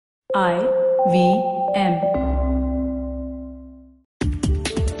IVM.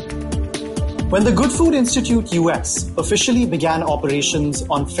 When the Good Food Institute US officially began operations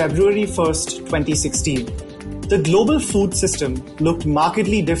on February 1st, 2016, the global food system looked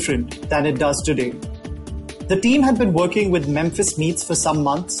markedly different than it does today. The team had been working with Memphis Meats for some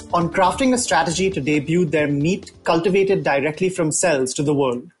months on crafting a strategy to debut their meat cultivated directly from cells to the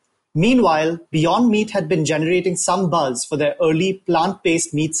world. Meanwhile, Beyond Meat had been generating some buzz for their early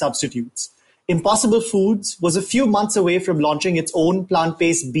plant-based meat substitutes. Impossible Foods was a few months away from launching its own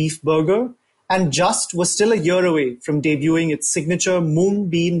plant-based beef burger, and Just was still a year away from debuting its signature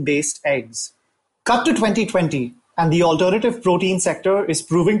moonbean-based eggs. Cut to 2020, and the alternative protein sector is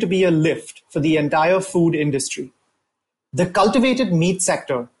proving to be a lift for the entire food industry. The cultivated meat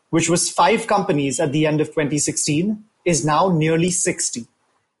sector, which was 5 companies at the end of 2016, is now nearly 60.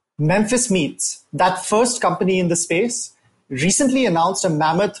 Memphis Meats, that first company in the space, recently announced a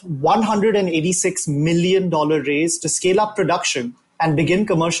mammoth $186 million raise to scale up production and begin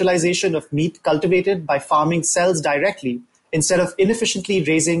commercialization of meat cultivated by farming cells directly instead of inefficiently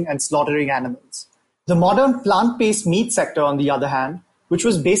raising and slaughtering animals. The modern plant-based meat sector, on the other hand, which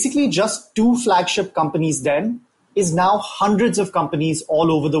was basically just 2 flagship companies then, is now hundreds of companies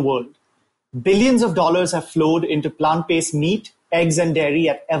all over the world. Billions of dollars have flowed into plant-based meat, eggs and dairy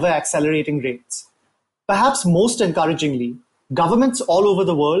at ever-accelerating rates. Perhaps most encouragingly, governments all over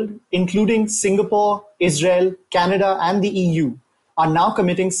the world, including Singapore, Israel, Canada, and the EU, are now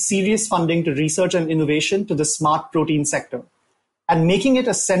committing serious funding to research and innovation to the smart protein sector, and making it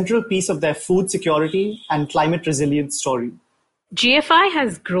a central piece of their food security and climate resilience story. GFI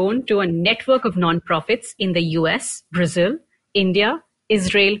has grown to a network of nonprofits in the US, Brazil, India,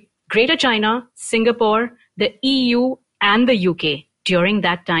 Israel, Greater China, Singapore, the EU, and the UK during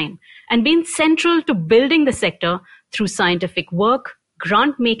that time, and been central to building the sector through scientific work,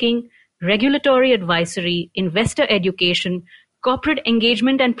 grant making, regulatory advisory, investor education, corporate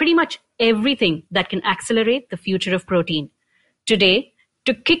engagement, and pretty much everything that can accelerate the future of protein. Today,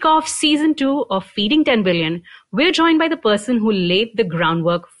 to kick off season 2 of Feeding 10 Billion, we're joined by the person who laid the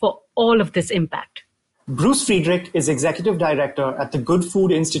groundwork for all of this impact. Bruce Friedrich is Executive Director at the Good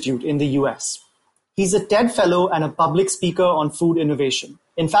Food Institute in the US. He's a TED Fellow and a public speaker on food innovation.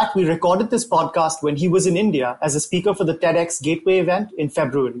 In fact, we recorded this podcast when he was in India as a speaker for the TEDx Gateway event in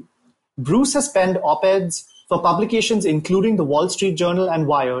February. Bruce has penned op-eds for publications including the Wall Street Journal and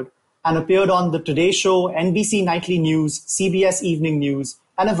Wired, and appeared on The Today Show, NBC Nightly News, CBS Evening News,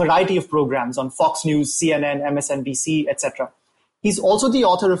 and a variety of programs on Fox News, CNN, MSNBC, etc. He's also the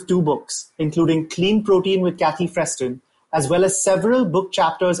author of 2 books, including Clean Protein with Kathy Freston, as well as several book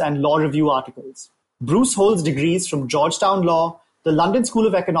chapters and law review articles. Bruce holds degrees from Georgetown Law, the London School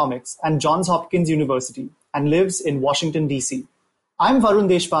of Economics, and Johns Hopkins University, and lives in Washington, D.C. I'm Varun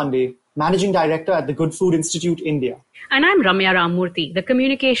Deshpande, Managing Director at the Good Food Institute, India. And I'm Ramya Ramurthy, the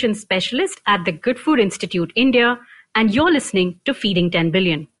Communications Specialist at the Good Food Institute, India, and you're listening to Feeding 10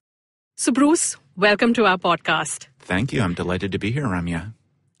 Billion. So Bruce, welcome to our podcast. Thank you. I'm delighted to be here, Ramya.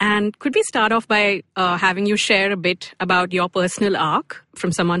 And could we start off by having you share a bit about your personal arc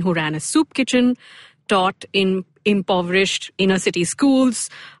from someone who ran a soup kitchen, taught in impoverished inner city schools,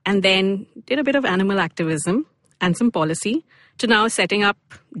 and then did a bit of animal activism and some policy, to now setting up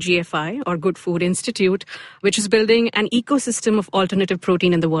GFI, or Good Food Institute, which is building an ecosystem of alternative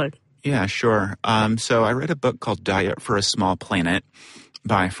protein in the world? Yeah, sure. So I read a book called Diet for a Small Planet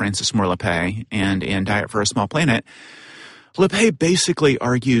by Francis Moore Lappé. And in Diet for a Small Planet, Lappé basically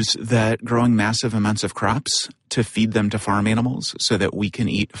argues that growing massive amounts of crops to feed them to farm animals so that we can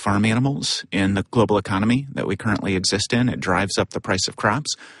eat farm animals in the global economy that we currently exist in, it drives up the price of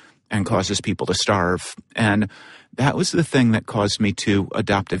crops and causes people to starve. And that was the thing that caused me to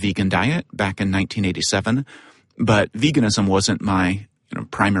adopt a vegan diet back in 1987. But veganism wasn't my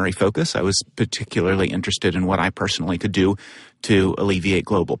primary focus. I was particularly interested in what I personally could do to alleviate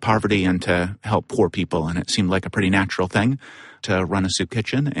global poverty and to help poor people. And it seemed like a pretty natural thing to run a soup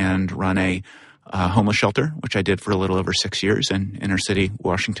kitchen and run a homeless shelter, which I did for a little over 6 years in inner city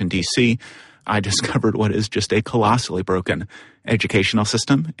Washington, D.C. I discovered what is just a colossally broken educational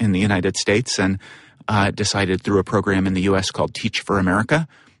system in the United States, and decided through a program in the U.S. called Teach for America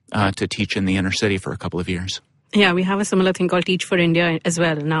to teach in the inner city for a couple of years. Yeah, we have a similar thing called Teach for India as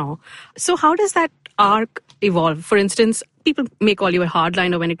well now. So how does that arc evolve? For instance, people may call you a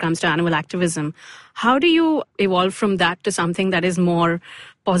hardliner when it comes to animal activism. How do you evolve from that to something that is more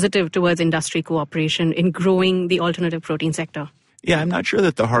positive towards industry cooperation in growing the alternative protein sector? Yeah, I'm not sure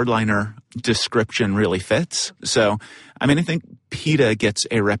that the hardliner description really fits. So, I think PETA gets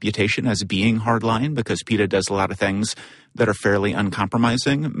a reputation as being hardline because PETA does a lot of things that are fairly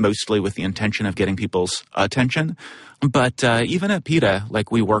uncompromising, mostly with the intention of getting people's attention. But even at PETA,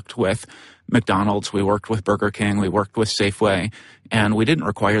 we worked with McDonald's, we worked with Burger King, we worked with Safeway, and we didn't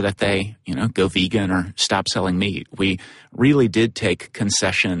require that they, go vegan or stop selling meat. We really did take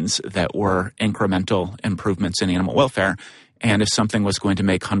concessions that were incremental improvements in animal welfare. And if something was going to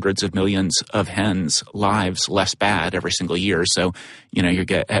make hundreds of millions of hens' lives less bad every single year, so, you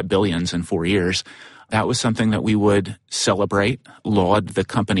get at billions in 4 years, that was something that we would celebrate, laud the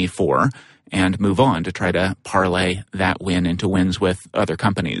company for, and move on to try to parlay that win into wins with other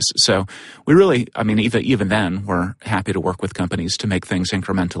companies. So we really, even then, we're happy to work with companies to make things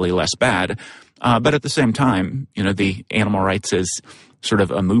incrementally less bad. But at the same time, the animal rights is sort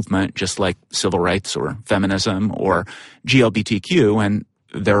of a movement, just like civil rights or feminism or GLBTQ, and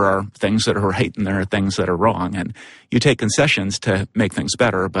there are things that are right and there are things that are wrong, and you take concessions to make things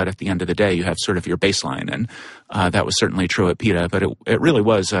better, but at the end of the day, you have sort of your baseline, and that was certainly true at PETA, but it really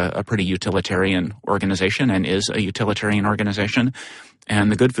was a pretty utilitarian organization and is a utilitarian organization,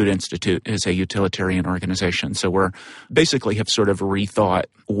 and the Good Food Institute is a utilitarian organization, so we're basically have sort of rethought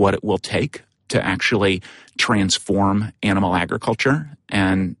what it will take to actually transform animal agriculture,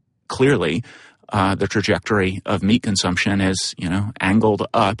 and clearly the trajectory of meat consumption is, angled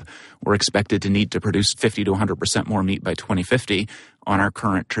up. We're expected to need to produce 50 to 100% more meat by 2050 on our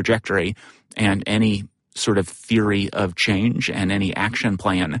current trajectory, and any sort of theory of change and any action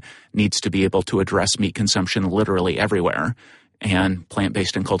plan needs to be able to address meat consumption literally everywhere. And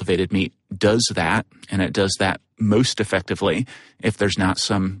plant-based and cultivated meat does that, and it does that most effectively if there's not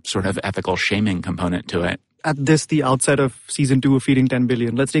some sort of ethical shaming component to it. At the outset of season 2 of Feeding 10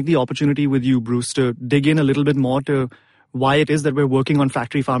 Billion, let's take the opportunity with you, Bruce, to dig in a little bit more to why it is that we're working on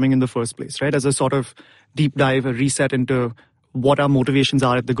factory farming in the first place, right? As a sort of deep dive, a reset into what our motivations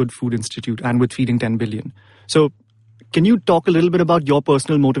are at the Good Food Institute and with Feeding 10 Billion. So can you talk a little bit about your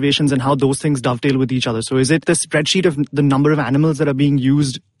personal motivations and how those things dovetail with each other? So is it the spreadsheet of the number of animals that are being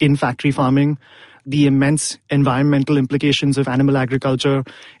used in factory farming, the immense environmental implications of animal agriculture?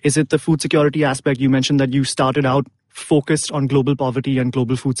 Is it the food security aspect? You mentioned that you started out focused on global poverty and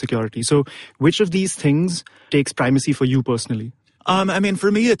global food security. So which of these things takes primacy for you personally?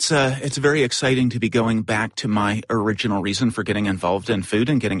 For me, it's very exciting to be going back to my original reason for getting involved in food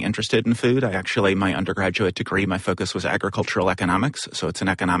and getting interested in food. My undergraduate degree, my focus was agricultural economics. So it's an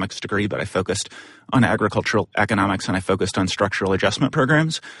economics degree, but I focused on agricultural economics and I focused on structural adjustment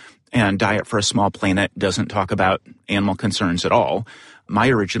programs. And Diet for a Small Planet doesn't talk about animal concerns at all. My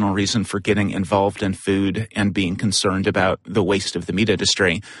original reason for getting involved in food and being concerned about the waste of the meat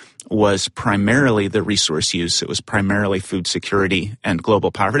industry was primarily the resource use. It was primarily food security and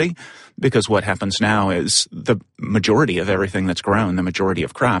global poverty, because what happens now is the majority of everything that's grown, the majority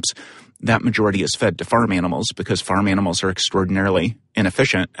of crops, that majority is fed to farm animals because farm animals are extraordinarily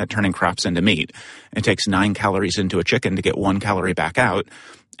inefficient at turning crops into meat. It takes 9 calories into a chicken to get 1 calorie back out.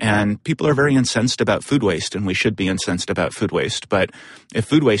 And people are very incensed about food waste, and we should be incensed about food waste. But if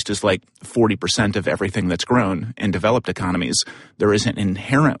food waste is like 40% of everything that's grown in developed economies, there is an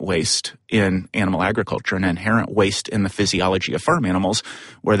inherent waste in animal agriculture, an inherent waste in the physiology of farm animals,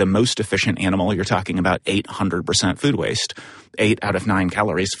 where the most efficient animal, you're talking about 800% food waste. 8 out of 9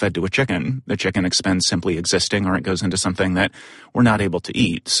 calories fed to a chicken. The chicken expends simply existing, or it goes into something that we're not able to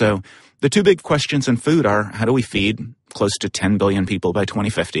eat. So the two big questions in food are, how do we feed close to 10 billion people by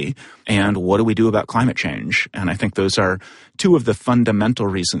 2050? And what do we do about climate change? And I think those are two of the fundamental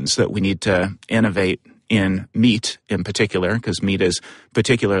reasons that we need to innovate in meat in particular, because meat is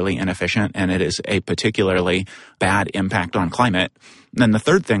particularly inefficient and it is a particularly bad impact on climate. And then the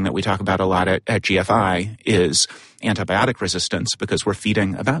third thing that we talk about a lot at GFI is antibiotic resistance, because we're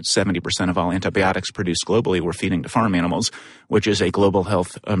feeding about 70% of all antibiotics produced globally, we're feeding to farm animals, which is a global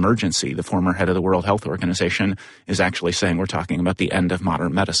health emergency. The former head of the World Health Organization is actually saying we're talking about the end of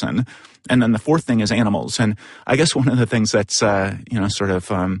modern medicine. And then the fourth thing is animals. And I guess one of the things that's, I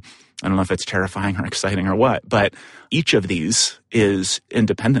don't know if it's terrifying or exciting or what, but each of these is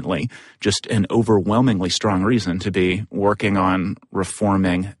independently just an overwhelmingly strong reason to be working on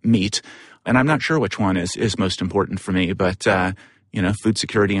reforming meat. And I'm not sure which one is most important for me, but, food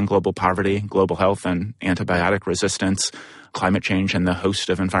security and global poverty, global health and antibiotic resistance, climate change and the host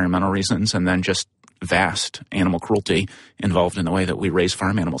of environmental reasons, and then just vast animal cruelty involved in the way that we raise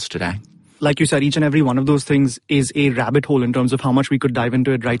farm animals today. Like you said, each and every one of those things is a rabbit hole in terms of how much we could dive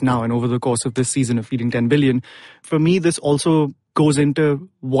into it right now and over the course of this season of Feeding 10 Billion. For me, this also goes into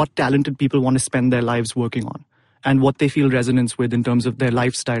what talented people want to spend their lives working on. and what they feel resonance with in terms of their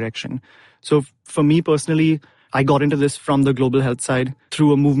life's direction. So for me personally, I got into this from the global health side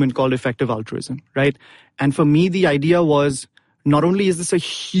through a movement called effective altruism, right? And for me, the idea was not only is this a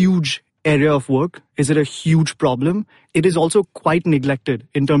huge area of work, is it a huge problem, it is also quite neglected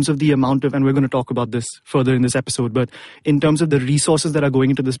in terms of the amount of, and we're going to talk about this further in this episode, but in terms of the resources that are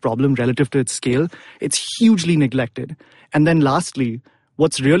going into this problem relative to its scale, it's hugely neglected. And then lastly,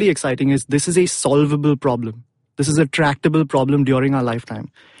 what's really exciting is this is a solvable problem. This is a tractable problem during our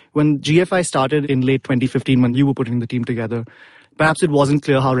lifetime. When GFI started in late 2015, when you were putting the team together, perhaps it wasn't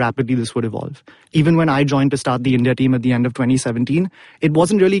clear how rapidly this would evolve. Even when I joined to start the India team at the end of 2017, it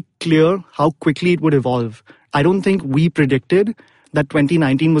wasn't really clear how quickly it would evolve. I don't think we predicted that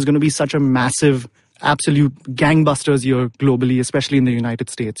 2019 was going to be such a massive, absolute gangbusters year globally, especially in the United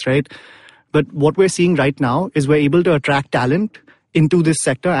States, right? But what we're seeing right now is we're able to attract talent into this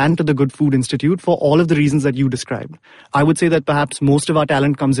sector and to the Good Food Institute for all of the reasons that you described. I would say that perhaps most of our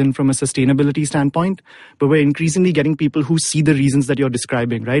talent comes in from a sustainability standpoint, but we're increasingly getting people who see the reasons that you're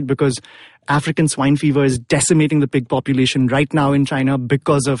describing, right? Because African swine fever is decimating the pig population right now in China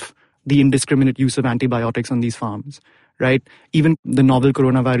because of the indiscriminate use of antibiotics on these farms, right? Even the novel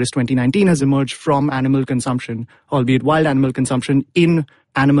coronavirus 2019 has emerged from animal consumption, albeit wild animal consumption in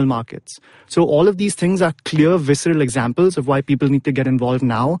animal markets. So all of these things are clear, visceral examples of why people need to get involved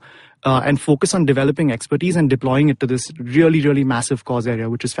now and focus on developing expertise and deploying it to this really, really massive cause area,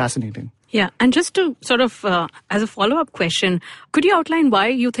 which is fascinating. Yeah, and just to sort of, as a follow-up question, could you outline why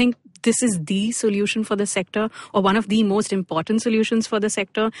you think this is the solution for the sector or one of the most important solutions for the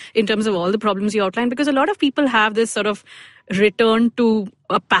sector in terms of all the problems you outlined? Because a lot of people have this sort of return to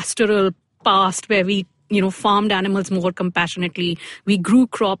a pastoral past where we farmed animals more compassionately. We grew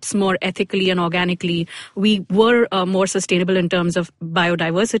crops more ethically and organically. We were more sustainable in terms of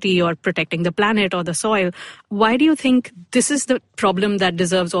biodiversity or protecting the planet or the soil. Why do you think this is the problem that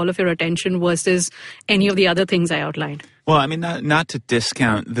deserves all of your attention versus any of the other things I outlined? Well, I mean, not to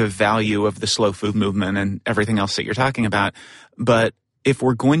discount the value of the slow food movement and everything else that you're talking about, but if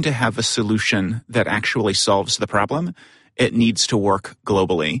we're going to have a solution that actually solves the problem, it needs to work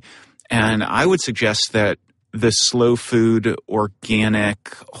globally. And I would suggest that the slow food,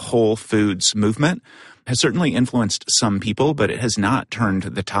 organic, whole foods movement has certainly influenced some people, but it has not turned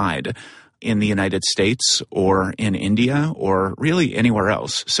the tide in the United States or in India or really anywhere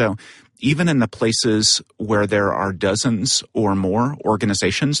else. So even in the places where there are dozens or more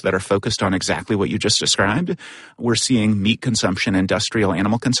organizations that are focused on exactly what you just described, we're seeing meat consumption, industrial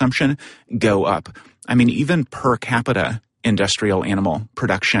animal consumption go up. I mean, even per capita industrial animal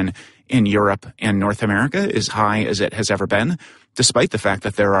production in Europe and North America is high as it has ever been, despite the fact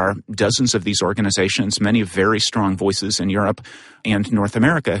that there are dozens of these organizations, many very strong voices in Europe and North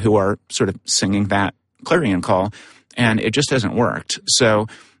America who are sort of singing that clarion call, and it just hasn't worked. So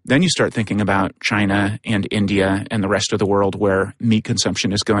then you start thinking about China and India and the rest of the world where meat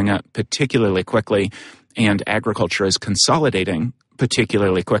consumption is going up particularly quickly and agriculture is consolidating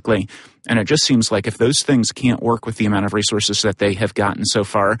particularly quickly. And it just seems like if those things can't work with the amount of resources that they have gotten so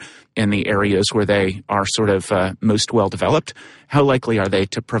far in the areas where they are sort of most well developed, how likely are they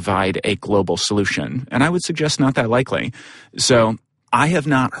to provide a global solution? And I would suggest not that likely. So I have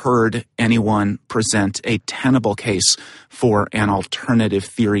not heard anyone present a tenable case for an alternative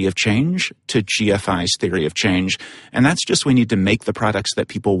theory of change to GFI's theory of change. And that's just we need to make the products that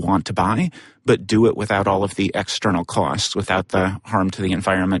people want to buy, but do it without all of the external costs, without the harm to the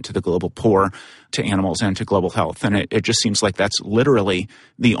environment, to the global poor, to animals, and to global health. And it just seems like that's literally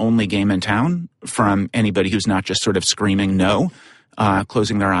the only game in town from anybody who's not just sort of screaming no,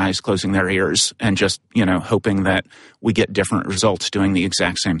 closing their eyes, closing their ears, and just, hoping that we get different results doing the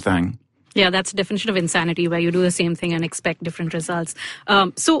exact same thing. Yeah, that's the definition of insanity, where you do the same thing and expect different results.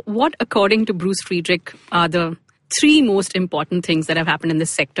 So what, according to Bruce Friedrich, are the three most important things that have happened in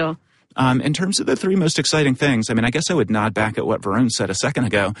this sector? In terms of the three most exciting things, I mean, I guess I would nod back at what Varun said a second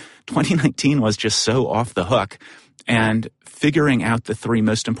ago. 2019 was just so off the hook. And figuring out the three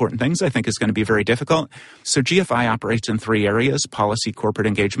most important things, I think, is going to be very difficult. So GFI operates in three areas: policy, corporate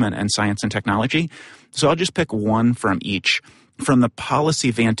engagement, and science and technology. So I'll just pick one from each. From the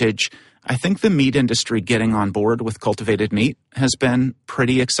policy vantage, I think the meat industry getting on board with cultivated meat has been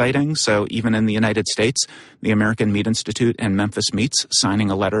pretty exciting. So even in the United States, the American Meat Institute and Memphis Meats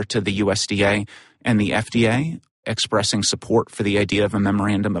signing a letter to the USDA and the FDA expressing support for the idea of a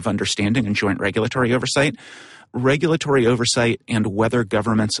memorandum of understanding and joint regulatory oversight. Regulatory oversight and whether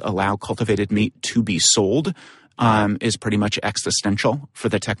governments allow cultivated meat to be sold is pretty much existential for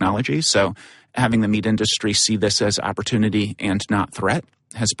the technology. So having the meat industry see this as opportunity and not threat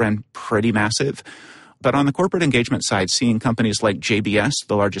has been pretty massive. But on the corporate engagement side, seeing companies like JBS,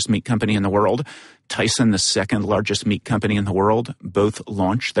 the largest meat company in the world, Tyson, the second largest meat company in the world, both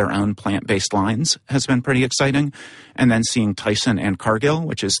launch their own plant-based lines has been pretty exciting. And then seeing Tyson and Cargill,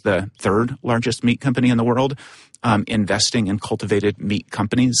 which is the third largest meat company in the world, investing in cultivated meat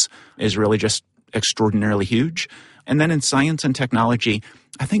companies is really just extraordinarily huge. And then in science and technology,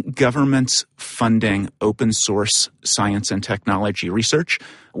 I think governments funding open source science and technology research,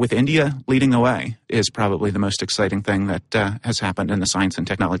 with India leading the way, is probably the most exciting thing that has happened in the science and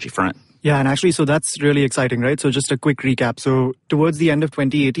technology front. Yeah, and actually, so that's really exciting, right? So just a quick recap. So towards the end of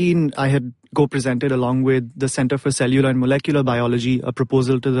 2018, I had co-presented along with the Center for Cellular and Molecular Biology a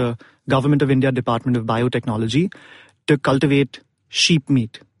proposal to the Government of India Department of Biotechnology to cultivate sheep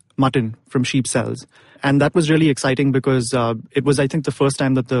meat, mutton from sheep cells. And that was really exciting because it was, I think, the first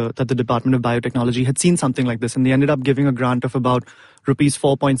time that the Department of Biotechnology had seen something like this. And they ended up giving a grant of about rupees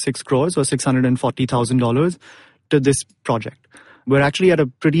 4.6 crores or $640,000 to this project. We're actually at a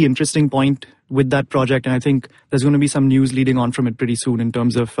pretty interesting point with that project. And I think there's going to be some news leading on from it pretty soon in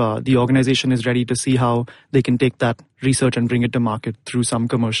terms of the organization is ready to see how they can take that research and bring it to market through some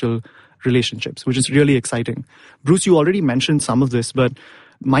commercial relationships, which is really exciting. Bruce, you already mentioned some of this, but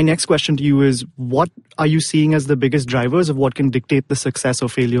my next question to you is, what are you seeing as the biggest drivers of what can dictate the success or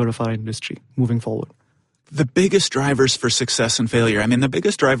failure of our industry moving forward? The biggest drivers for success and failure, the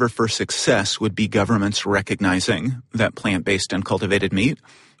biggest driver for success would be governments recognizing that plant-based and cultivated meat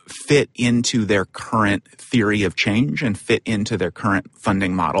fit into their current theory of change and fit into their current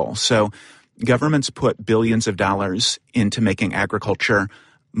funding model. So governments put billions of dollars into making agriculture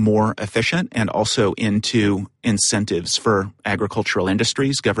more efficient and also into incentives for agricultural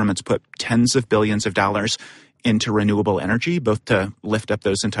industries. Governments put tens of billions of dollars into renewable energy, both to lift up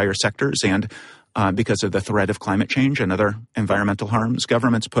those entire sectors and because of the threat of climate change and other environmental harms.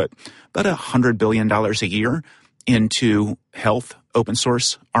 Governments put about $100 billion a year into health, open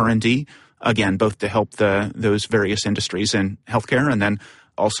source R&D, again, both to help those various industries in healthcare and then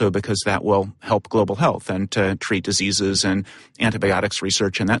also because that will help global health and to treat diseases and antibiotics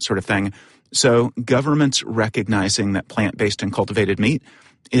research and that sort of thing. So governments recognizing that plant-based and cultivated meat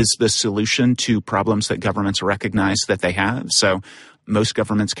is the solution to problems that governments recognize that they have. So most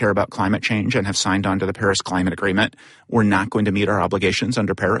governments care about climate change and have signed on to the Paris Climate Agreement. We're not going to meet our obligations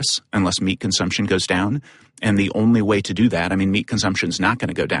under Paris unless meat consumption goes down. And the only way to do that, meat consumption is not going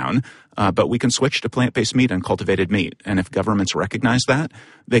to go down, but we can switch to plant-based meat and cultivated meat. And if governments recognize that,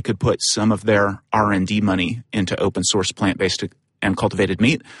 they could put some of their R&D money into open source plant-based and cultivated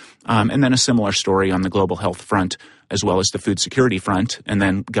meat. And then a similar story on the global health front as well as the food security front. And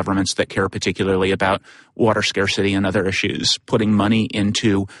then governments that care particularly about water scarcity and other issues, putting money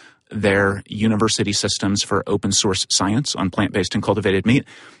into their university systems for open source science on plant-based and cultivated meat,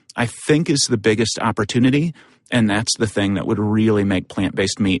 I think is the biggest opportunity. And that's the thing that would really make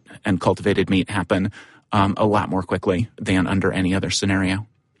plant-based meat and cultivated meat happen a lot more quickly than under any other scenario.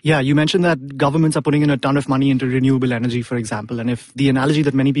 Yeah, you mentioned that governments are putting in a ton of money into renewable energy, for example. And if the analogy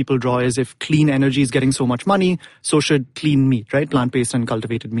that many people draw is if clean energy is getting so much money, so should clean meat, right? Plant-based and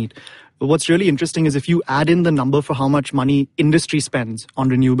cultivated meat. But what's really interesting is if you add in the number for how much money industry spends on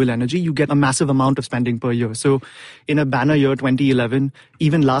renewable energy, you get a massive amount of spending per year. So in a banner year, 2011,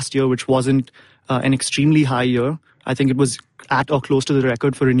 even last year, which wasn't an extremely high year, I think it was at or close to the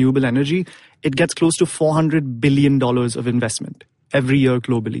record for renewable energy, it gets close to $400 billion of investment every year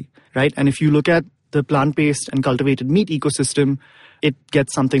globally, right? And if you look at the plant-based and cultivated meat ecosystem, it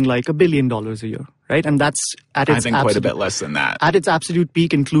gets something like $1 billion a year, right? And that's at its quite a bit less than that. At its absolute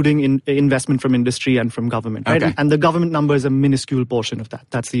peak, including investment from industry and from government, right? Okay. And the government number is a minuscule portion of that.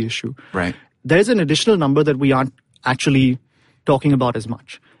 That's the issue. Right. There's an additional number that we aren't actually talking about as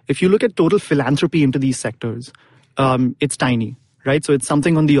much. If you look at total philanthropy into these sectors, it's tiny, right? So it's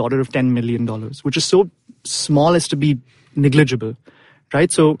something on the order of $10 million, which is so small as to be negligible, right?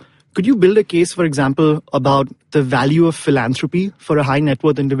 So could you build a case, for example, about the value of philanthropy for a high net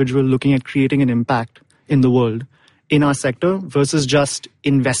worth individual looking at creating an impact in the world in our sector versus just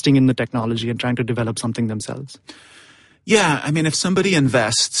investing in the technology and trying to develop something themselves? Yeah, if somebody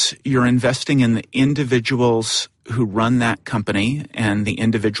invests, you're investing in the individuals who run that company, and the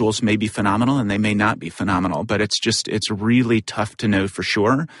individuals may be phenomenal and they may not be phenomenal, but it's really tough to know for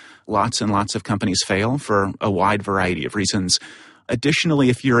sure. Lots and lots of companies fail for a wide variety of reasons. Additionally,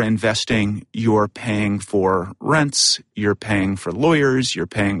 if you're investing, you're paying for rents, you're paying for lawyers, you're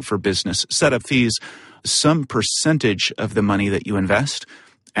paying for business setup fees. Some percentage of the money that you invest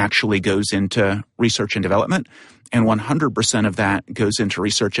actually goes into research and development. And 100% of that goes into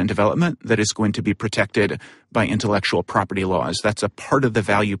research and development that is going to be protected by intellectual property laws. That's a part of the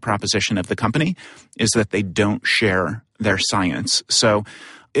value proposition of the company, is that they don't share their science. So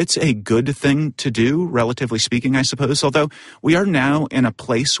it's a good thing to do, relatively speaking, I suppose, although we are now in a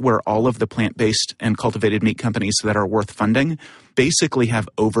place where all of the plant-based and cultivated meat companies that are worth funding basically have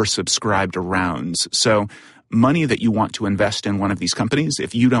oversubscribed rounds. So money that you want to invest in one of these companies,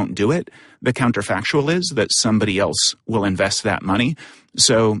 if you don't do it, the counterfactual is that somebody else will invest that money.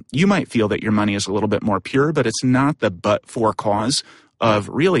 So you might feel that your money is a little bit more pure, but it's not the but-for cause of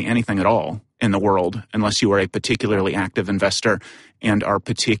really anything at all in the world, unless you are a particularly active investor and are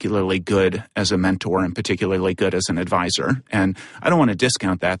particularly good as a mentor and particularly good as an advisor. And I don't want to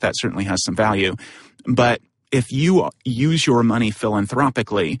discount that. That certainly has some value. But if you use your money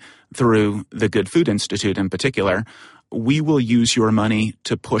philanthropically through the Good Food Institute in particular, we will use your money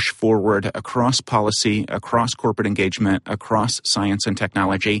to push forward across policy, across corporate engagement, across science and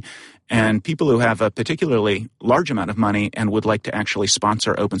technology. And people who have a particularly large amount of money and would like to actually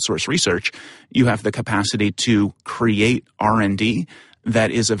sponsor open source research, you have the capacity to create R&D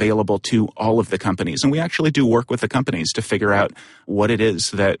that is available to all of the companies. And we actually do work with the companies to figure out what it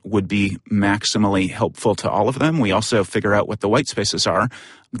is that would be maximally helpful to all of them. We also figure out what the white spaces are,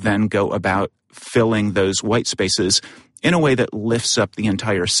 then go about filling those white spaces in a way that lifts up the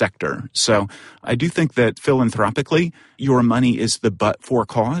entire sector. So I do think that philanthropically, your money is the but-for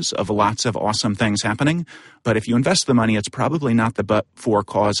cause of lots of awesome things happening. But if you invest the money, it's probably not the but-for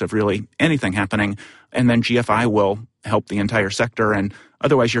cause of really anything happening. And then GFI will help the entire sector, and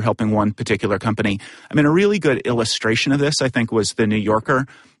otherwise you're helping one particular company. I mean, a really good illustration of this, I think, was the New Yorker,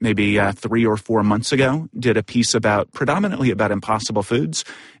 maybe 3 or 4 months ago, did a piece predominantly about Impossible Foods.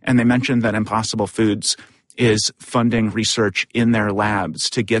 And they mentioned that Impossible Foods is funding research in their labs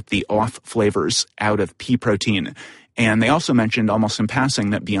to get the off flavors out of pea protein. And they also mentioned almost in passing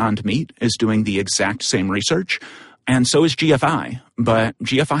that Beyond Meat is doing the exact same research. And so is GFI. But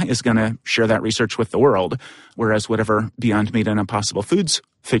GFI is going to share that research with the world, whereas whatever Beyond Meat and Impossible Foods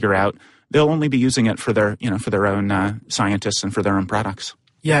figure out, they'll only be using it for their, for their own scientists and for their own products.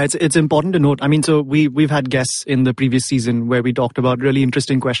 Yeah, it's important to note. I mean, so we've had guests in the previous season where we talked about really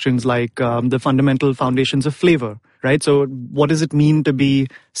interesting questions like the fundamental foundations of flavor, right? So what does it mean to be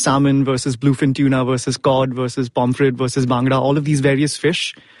salmon versus bluefin tuna versus cod versus pomfret versus bangda? All of these various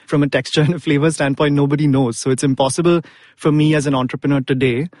fish, from a texture and a flavor standpoint, nobody knows. So it's impossible for me as an entrepreneur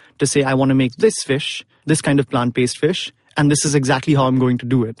today to say, I want to make this fish, this kind of plant-based fish, and this is exactly how I'm going to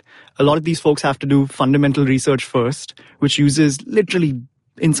do it. A lot of these folks have to do fundamental research first, which uses literally,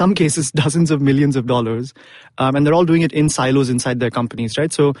 in some cases, dozens of millions of dollars. And they're all doing it in silos inside their companies,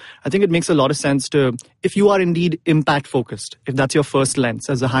 right? So I think it makes a lot of sense to, if you are indeed impact focused, if that's your first lens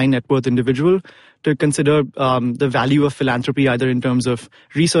as a high net worth individual, to consider the value of philanthropy, either in terms of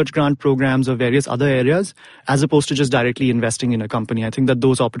research grant programs or various other areas, as opposed to just directly investing in a company. I think that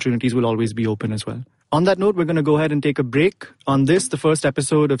those opportunities will always be open as well. On that note, we're going to go ahead and take a break on this, the first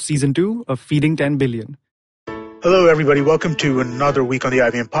episode of Season 2 of Feeding 10 Billion. Hello, everybody. Welcome to another week on the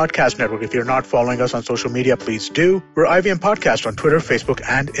IVM Podcast Network. If you're not following us on social media, please do. We're IVM Podcast on Twitter, Facebook,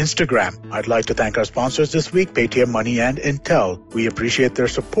 and Instagram. I'd like to thank our sponsors this week, Paytm Money and Intel. We appreciate their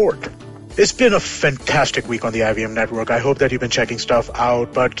support. It's been a fantastic week on the IVM Network. I hope that you've been checking stuff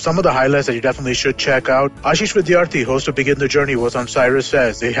out, but some of the highlights that you definitely should check out. Ashish Vidyarthi, host of Begin the Journey, was on Cyrus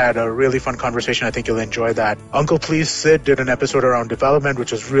Says. They had a really fun conversation. I think you'll enjoy that. Uncle Please Sid did an episode around development,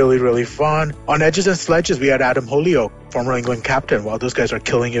 which was really, really fun. On Edges and Sledges, we had Adam Holyoke, former England captain. While those guys are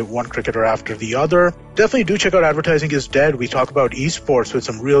killing it, one cricketer after the other. Definitely do check out Advertising is Dead. We talk about esports with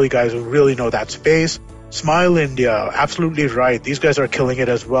some really guys who really know that space. Smile India, absolutely right. These guys are killing it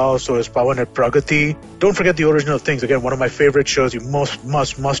as well. So is Pawan at Pragati. Don't forget The Original Things. Again, one of my favorite shows. You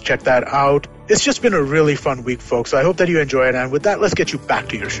must check that out. It's just been a really fun week, folks. I hope that you enjoy it. And with that, let's get you back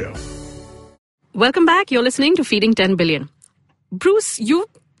to your show. Welcome back. You're listening to Feeding 10 Billion. Bruce, you've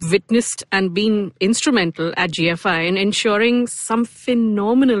witnessed and been instrumental at GFI in ensuring some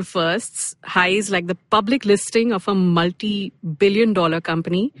phenomenal firsts, highs like the public listing of a multi-billion-dollar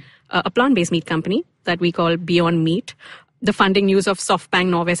company, a plant-based meat company that we call Beyond Meat, the funding news of SoftBank,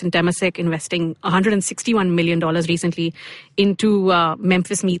 Norwest, and Temasek investing $161 million recently into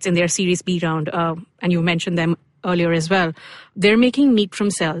Memphis Meats in their Series B round. And you mentioned them earlier as well. They're making meat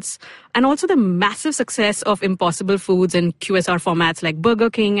from cells. And also the massive success of Impossible Foods and QSR formats like Burger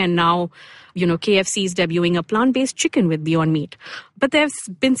King, and now, KFC is debuting a plant-based chicken with Beyond Meat. But there's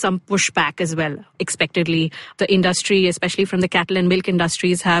been some pushback as well, expectedly. The industry, especially from the cattle and milk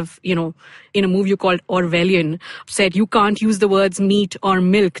industries, have, in a move you called Orwellian, said you can't use the words meat or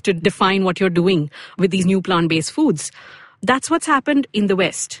milk to define what you're doing with these new plant-based foods. That's what's happened in the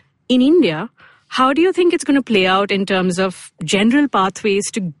West. In India, how do you think it's going to play out in terms of general pathways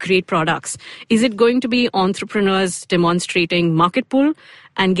to great products? Is it going to be entrepreneurs demonstrating market pull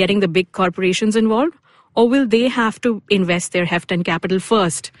and getting the big corporations involved? Or will they have to invest their heft and capital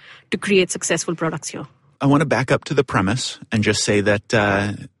first to create successful products here? I want to back up to the premise and just say that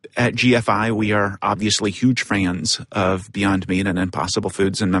at GFI, we are obviously huge fans of Beyond Meat and Impossible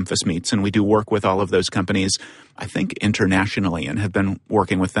Foods and Memphis Meats, and we do work with all of those companies, I think, internationally, and have been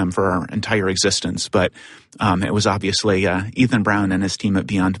working with them for our entire existence. But it was obviously Ethan Brown and his team at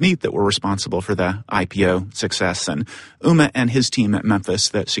Beyond Meat that were responsible for the IPO success, and Uma and his team at Memphis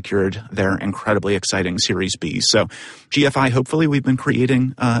that secured their incredibly exciting Series B. So GFI, hopefully, we've been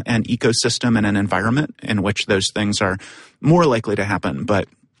creating an ecosystem and an environment in which those things are more likely to happen. But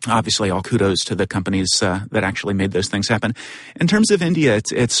obviously, all kudos to the companies that actually made those things happen. In terms of India,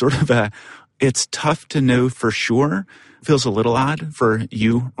 it's sort of it's tough to know for sure. Feels a little odd for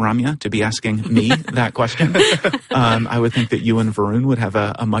you, Ramya, to be asking me that question. I would think that you and Varun would have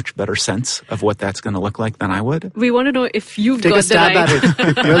a much better sense of what that's going to look like than I would. We want to know if you've take got a stab the right.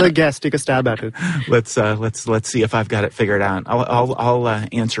 at it. You're the guest. Take a stab at it. Let's see if I've got it figured out. I'll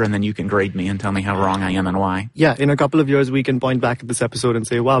answer, and then you can grade me and tell me how wrong I am and why. Yeah, in a couple of years, we can point back at this episode and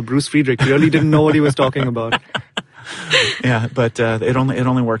say, "Wow, Bruce Friedrich really didn't know what he was talking about." Yeah, but it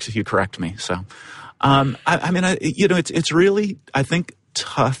only works if you correct me. So. It's really, I think,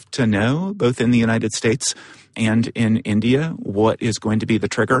 tough to know, both in the United States and in India, what is going to be the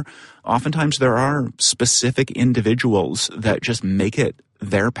trigger. Oftentimes there are specific individuals that just make it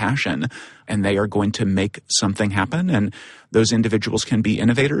their passion, and they are going to make something happen. And those individuals can be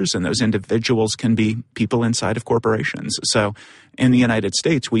innovators, and those individuals can be people inside of corporations. So in the United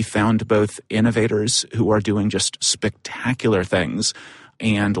States, we found both innovators who are doing just spectacular things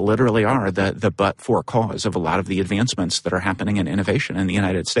and literally are the but-for cause of a lot of the advancements that are happening in innovation in the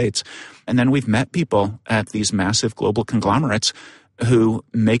United States. And then we've met people at these massive global conglomerates who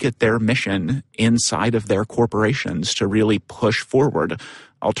make it their mission inside of their corporations to really push forward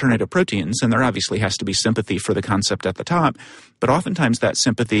alternative proteins. And there obviously has to be sympathy for the concept at the top, but oftentimes that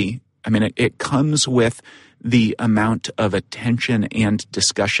sympathy, it comes with the amount of attention and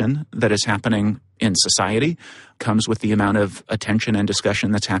discussion that is happening in society, comes with the amount of attention and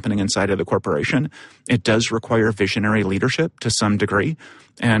discussion that's happening inside of the corporation. It does require visionary leadership to some degree,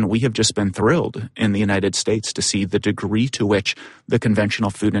 and we have just been thrilled in the United States to see the degree to which the conventional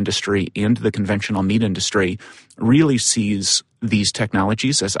food industry and the conventional meat industry really sees these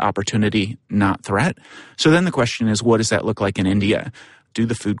technologies as opportunity, not threat. So then the question is, what does that look like in India? Do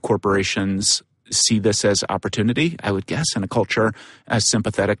the food corporations see this as opportunity? I would guess in a culture as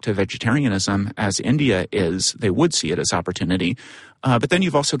sympathetic to vegetarianism as India is, they would see it as opportunity. But then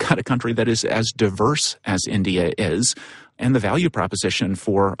you've also got a country that is as diverse as India is, and the value proposition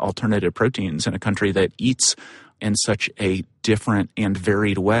for alternative proteins in a country that eats in such a different and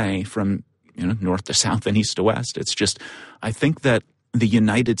varied way from north to south and east to west. It's just, I think that the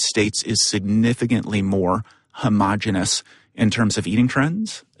United States is significantly more homogenous in terms of eating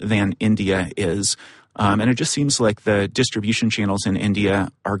trends than India is. And it just seems like the distribution channels in India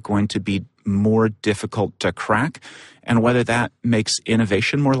are going to be more difficult to crack. And whether that makes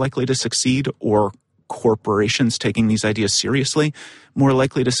innovation more likely to succeed or corporations taking these ideas seriously more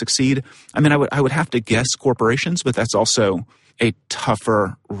likely to succeed, I would have to guess corporations, but that's also a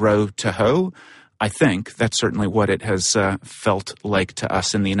tougher row to hoe. I think that's certainly what it has felt like to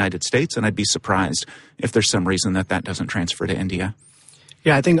us in the United States, and I'd be surprised if there's some reason that doesn't transfer to India.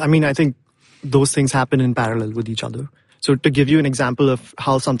 Yeah, I think those things happen in parallel with each other. So to give you an example of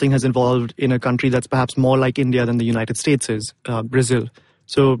how something has evolved in a country that's perhaps more like India than the United States is, Brazil.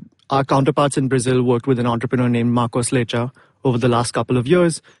 So our counterparts in Brazil worked with an entrepreneur named Marcos Lecha over the last couple of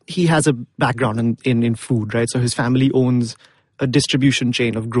years. He has a background in food, right? So his family owns a distribution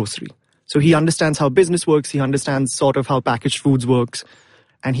chain of grocery. So he understands how business works. He understands sort of how packaged foods works.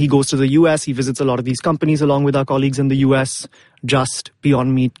 And he goes to the US. He visits a lot of these companies along with our colleagues in the US. Just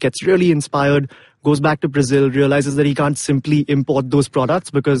Beyond Meat, gets really inspired, goes back to Brazil, realizes that he can't simply import those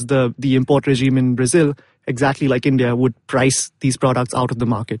products because the import regime in Brazil, exactly like India, would price these products out of the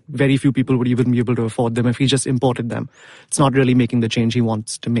market. Very few people would even be able to afford them if he just imported them. It's not really making the change he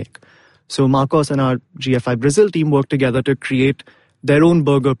wants to make. So Marcos and our GFI Brazil team worked together to create their own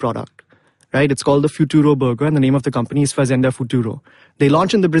burger product, right? It's called the Futuro Burger, and the name of the company is Fazenda Futuro. They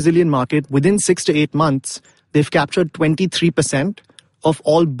launched in the Brazilian market. Within 6 to 8 months, they've captured 23% of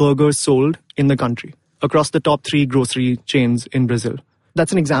all burgers sold in the country across the top 3 grocery chains in Brazil.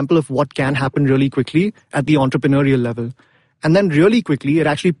 That's an example of what can happen really quickly at the entrepreneurial level. And then really quickly, it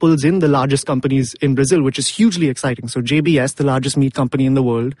actually pulls in the largest companies in Brazil, which is hugely exciting. So JBS, the largest meat company in the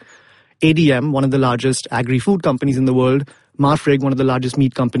world, ADM, one of the largest agri-food companies in the world, Marfrig, one of the largest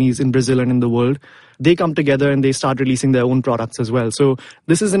meat companies in Brazil and in the world, they come together and they start releasing their own products as well. So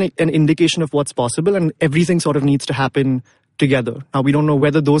this is an indication of what's possible, and everything sort of needs to happen together. Now, we don't know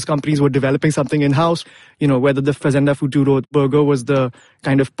whether those companies were developing something in-house, whether the Fazenda Futuro burger was the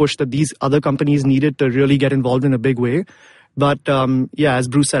kind of push that these other companies needed to really get involved in a big way. But as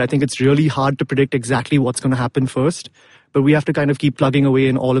Bruce said, I think it's really hard to predict exactly what's going to happen first. But we have to kind of keep plugging away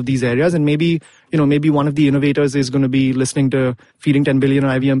in all of these areas. And maybe one of the innovators is going to be listening to Feeding 10 Billion or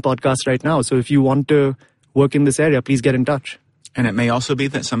IVM podcast right now. So if you want to work in this area, please get in touch. And it may also be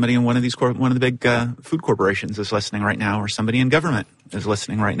that somebody in one of the big food corporations is listening right now, or somebody in government is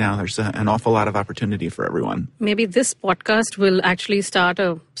listening right now. There's an awful lot of opportunity for everyone. Maybe this podcast will actually start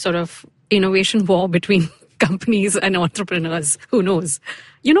a sort of innovation war between companies and entrepreneurs. Who knows?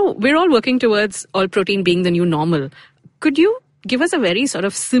 We're all working towards all protein being the new normal. Could you give us a very sort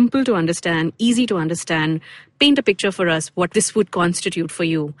of simple to understand, easy to understand, paint a picture for us what this would constitute for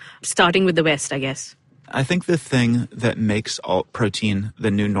you, starting with the West, I guess? I think the thing that makes alt protein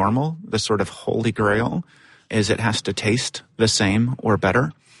the new normal, the sort of holy grail, is it has to taste the same or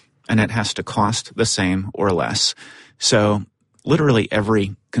better, and it has to cost the same or less. So literally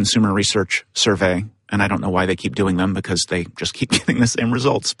every consumer research survey, and I don't know why they keep doing them because they just keep getting the same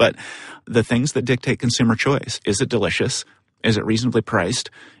results, but the things that dictate consumer choice: is it delicious? Is it reasonably priced?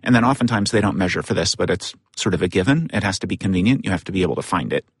 And then oftentimes they don't measure for this, but it's sort of a given. It has to be convenient. You have to be able to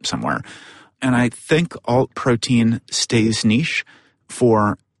find it somewhere. And I think alt protein stays niche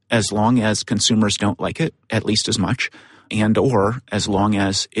for as long as consumers don't like it, at least as much, and or as long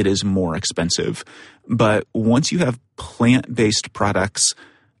as it is more expensive. But once you have plant-based products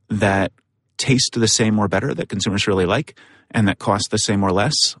that taste the same or better, that consumers really like, and that cost the same or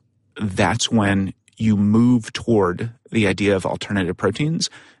less, that's when you move toward the idea of alternative proteins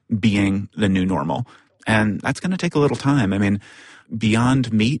being the new normal. And that's going to take a little time. I mean,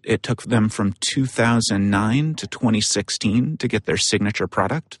 Beyond Meat, it took them from 2009 to 2016 to get their signature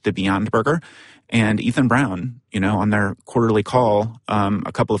product, the Beyond Burger. And Ethan Brown, on their quarterly call,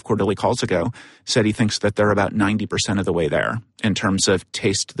 a couple of quarterly calls ago, said he thinks that they're about 90% of the way there in terms of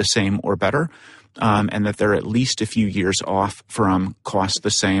taste the same or better, and that they're at least a few years off from cost the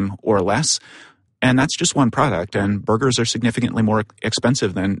same or less. And that's just one product, and burgers are significantly more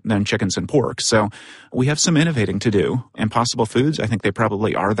expensive than chickens and pork. So we have some innovating to do. Impossible Foods, I think they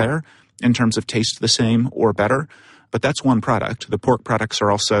probably are there in terms of taste the same or better. But that's one product. The pork products are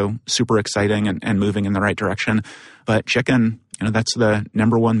also super exciting and moving in the right direction. But chicken, that's the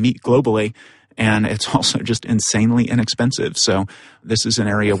number one meat globally. And it's also just insanely inexpensive. So this is an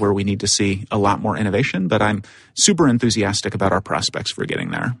area where we need to see a lot more innovation, but I'm super enthusiastic about our prospects for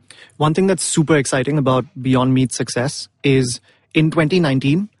getting there. One thing that's super exciting about Beyond Meat's success is in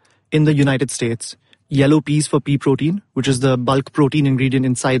 2019, in the United States, yellow peas for pea protein, which is the bulk protein ingredient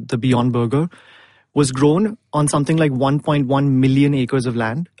inside the Beyond Burger, was grown on something like 1.1 million acres of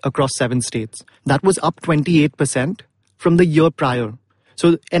land across 7 states. That was up 28% from the year prior.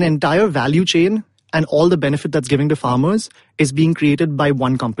 So an entire value chain and all the benefit that's giving to farmers is being created by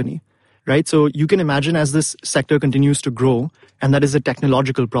one company, right? So you can imagine as this sector continues to grow, and that is a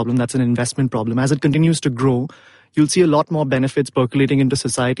technological problem, that's an investment problem. As it continues to grow, you'll see a lot more benefits percolating into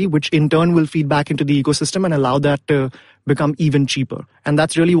society, which in turn will feed back into the ecosystem and allow that to become even cheaper. And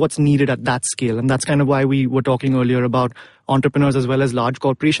that's really what's needed at that scale. And that's kind of why we were talking earlier about entrepreneurs as well as large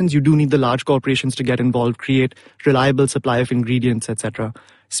corporations. You do need the large corporations to get involved, create reliable supply of ingredients, etc.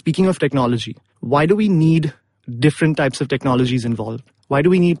 Speaking of technology, why do we need different types of technologies involved? Why do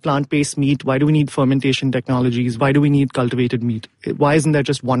we need plant-based meat? Why do we need fermentation technologies? Why do we need cultivated meat? Why isn't there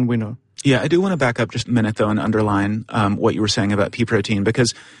just one winner? Yeah, I do want to back up just a minute, though, and underline what you were saying about pea protein,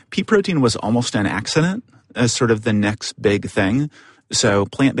 because pea protein was almost an accident as sort of the next big thing. So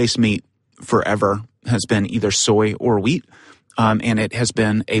plant-based meat forever has been either soy or wheat, and it has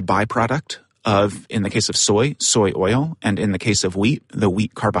been a byproduct of, in the case of soy oil, and in the case of wheat, the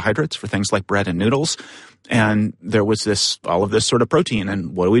wheat carbohydrates for things like bread and noodles. And there was all of this sort of protein,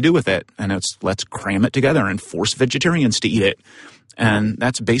 and what do we do with it? And it's let's cram it together and force vegetarians to eat it. And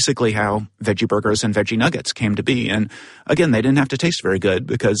that's basically how veggie burgers and veggie nuggets came to be. And again, they didn't have to taste very good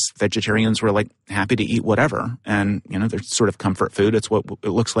because vegetarians were like happy to eat whatever. And, they're sort of comfort food. It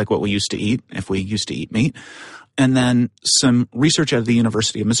looks like what we used to eat if we used to eat meat. And then some research out of the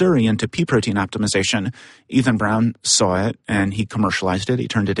University of Missouri into pea protein optimization. Ethan Brown saw it and he commercialized it. He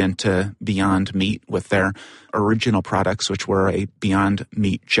turned it into Beyond Meat with their original products, which were a Beyond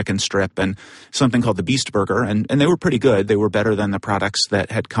Meat chicken strip and something called the Beast Burger. And they were pretty good. They were better than the products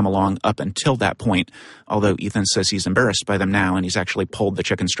that had come along up until that point. Although Ethan says he's embarrassed by them now and he's actually pulled the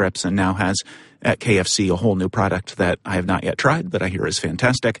chicken strips and now has at KFC a whole new product that I have not yet tried, but I hear is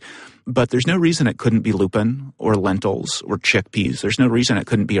fantastic. But there's no reason it couldn't be lupin or lentils or chickpeas. There's no reason it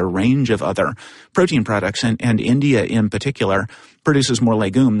couldn't be a range of other protein products. And India in particular produces more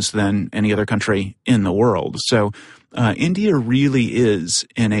legumes than any other country in the world. So India really is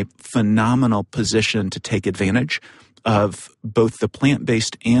in a phenomenal position to take advantage of both the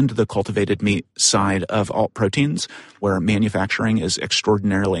plant-based and the cultivated meat side of alt proteins, where manufacturing is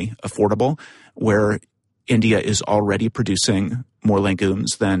extraordinarily affordable, where India is already producing more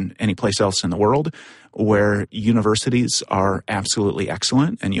legumes than any place else in the world, where universities are absolutely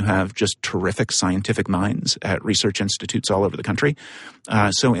excellent and you have just terrific scientific minds at research institutes all over the country.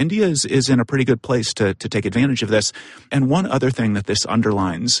 So India is in a pretty good place to take advantage of this. And one other thing that this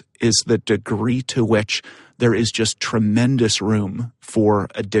underlines is the degree to which there is just tremendous room for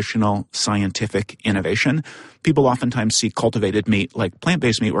additional scientific innovation. People oftentimes see cultivated meat, like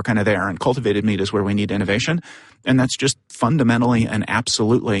plant-based meat, we're kind of there, and cultivated meat is where we need innovation. And that's just fundamentally and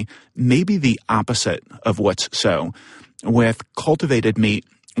absolutely maybe the opposite of what's so. With cultivated meat,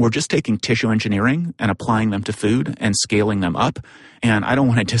 we're just taking tissue engineering and applying them to food and scaling them up. And I don't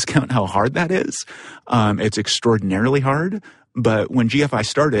want to discount how hard that is. It's extraordinarily hard. But when GFI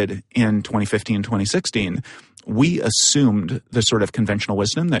started in 2015, 2016, we assumed the sort of conventional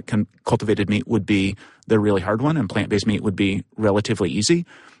wisdom that cultivated meat would be the really hard one and plant-based meat would be relatively easy.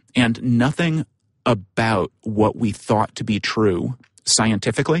 And nothing about what we thought to be true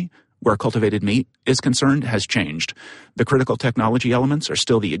scientifically where cultivated meat is concerned has changed. The critical technology elements are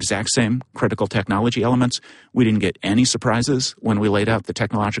still the exact same critical technology elements. We didn't get any surprises when we laid out the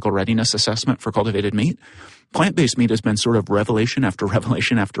technological readiness assessment for cultivated meat. Plant-based meat has been sort of revelation after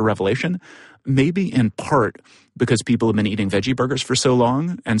revelation after revelation, maybe in part because people have been eating veggie burgers for so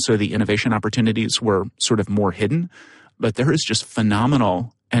long, and so the innovation opportunities were sort of more hidden. But there is just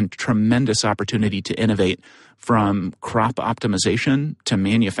phenomenal and tremendous opportunity to innovate from crop optimization to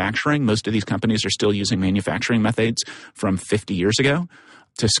manufacturing. Most of these companies are still using manufacturing methods from 50 years ago,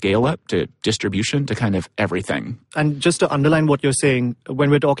 to scale up, to distribution, to kind of everything. And just to underline what you're saying, when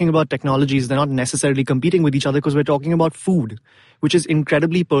we're talking about technologies, they're not necessarily competing with each other because we're talking about food, which is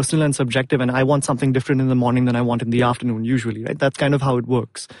incredibly personal and subjective. And I want something different in the morning than I want in the afternoon, usually, right? That's kind of how it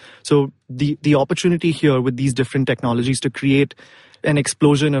works. So the opportunity here with these different technologies to create an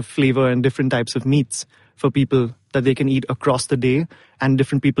explosion of flavor and different types of meats for people that they can eat across the day, and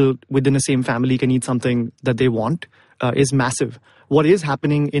different people within the same family can eat something that they want, is massive. What is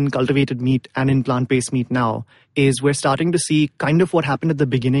happening in cultivated meat and in plant-based meat now is we're starting to see kind of what happened at the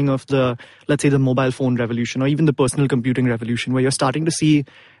beginning of let's say the mobile phone revolution or even the personal computing revolution, where you're starting to see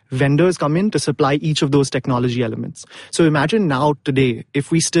vendors come in to supply each of those technology elements. So imagine now today,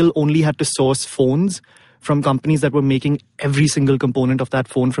 if we still only had to source phones from companies that were making every single component of that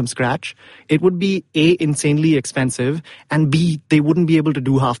phone from scratch, it would be A, insanely expensive, and B, they wouldn't be able to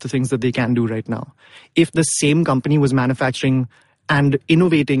do half the things that they can do right now. If the same company was manufacturing and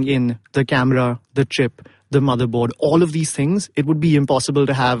innovating in the camera, the chip, the motherboard, all of these things, it would be impossible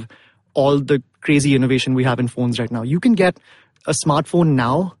to have all the crazy innovation we have in phones right now. You can get a smartphone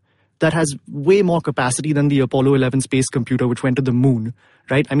now that has way more capacity than the Apollo 11 space computer, which went to the moon,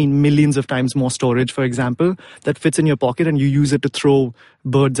 right? I mean, millions of times more storage, for example, that fits in your pocket and you use it to throw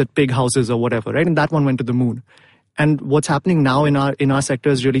birds at pig houses or whatever, right? And that one went to the moon. And what's happening now in our sector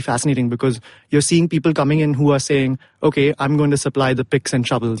is really fascinating, because you're seeing people coming in who are saying, okay, I'm going to supply the picks and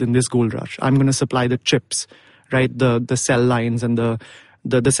shovels in this gold rush. I'm going to supply the chips, right? The cell lines and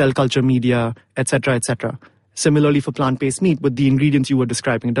the cell culture media, et cetera, et cetera. Similarly for plant-based meat, with the ingredients you were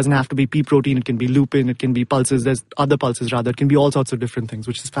describing, it doesn't have to be pea protein, it can be lupin, it can be pulses, there's other pulses rather, it can be all sorts of different things,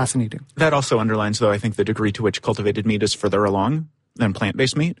 which is fascinating. That also underlines, though, I think the degree to which cultivated meat is further along than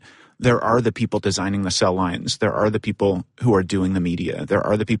plant-based meat. There are the people designing the cell lines, there are the people who are doing the media, there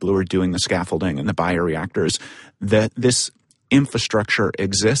are the people who are doing the scaffolding and the bioreactors. This infrastructure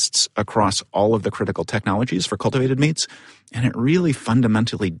exists across all of the critical technologies for cultivated meats, and it really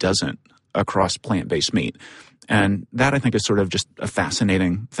fundamentally doesn't across plant-based meat. And that, I think, is sort of just a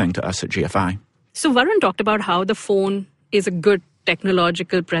fascinating thing to us at GFI. So Varun talked about how the phone is a good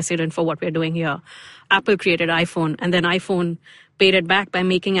technological precedent for what we're doing here. Apple created iPhone, and then iPhone paid it back by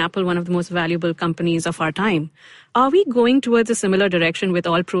making Apple one of the most valuable companies of our time. Are we going towards a similar direction with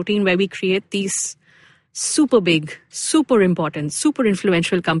all protein, where we create these super big, super important, super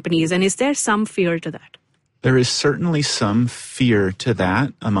influential companies? And is there some fear to that? There is certainly some fear to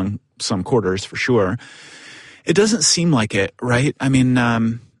that among some quarters, for sure. It doesn't seem like it, right? I mean,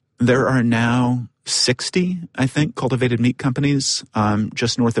 there are now 60, I think, cultivated meat companies,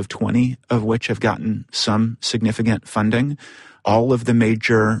 just north of 20 of which have gotten some significant funding. All of the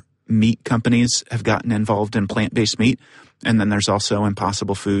major meat companies have gotten involved in plant-based meat. And then there's also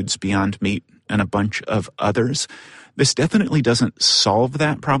Impossible Foods, Beyond Meat, and a bunch of others. This definitely doesn't solve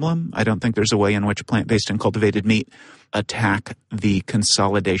that problem. I don't think there's a way in which plant-based and cultivated meat attack the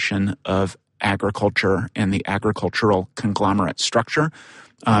consolidation of agriculture and the agricultural conglomerate structure.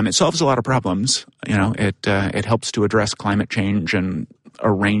 It solves a lot of problems. You know, it helps to address climate change and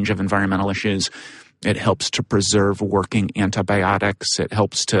a range of environmental issues. It helps to preserve working antibiotics. It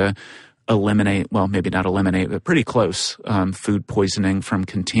helps to eliminate, well, maybe not eliminate, but pretty close, food poisoning from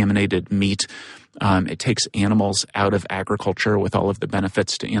contaminated meat. It takes animals out of agriculture with all of the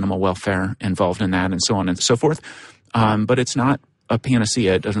benefits to animal welfare involved in that, and so on and so forth. But it's not a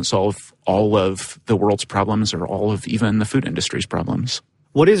panacea. It doesn't solve all of the world's problems or all of even the food industry's problems.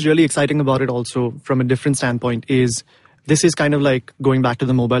 What is really exciting about it also from a different standpoint is this is kind of like going back to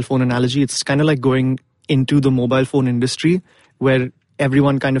the mobile phone analogy. It's kind of like going into the mobile phone industry where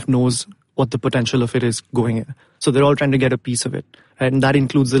everyone kind of knows what the potential of it is going in. So they're all trying to get a piece of it. Right? And that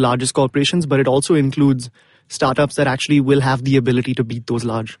includes the largest corporations, but it also includes startups that actually will have the ability to beat those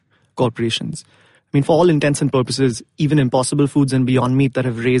large corporations. I mean, for all intents and purposes, even Impossible Foods and Beyond Meat that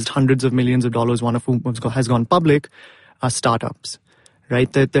have raised hundreds of millions of dollars, one of whom has gone public, are startups. Right?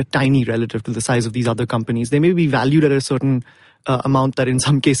 They're tiny relative to the size of these other companies. They may be valued at a certain amount that in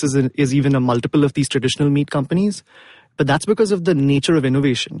some cases is even a multiple of these traditional meat companies. But that's because of the nature of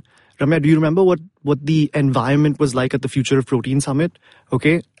innovation. Ramya, do you remember what the environment was like at the Future of Protein Summit?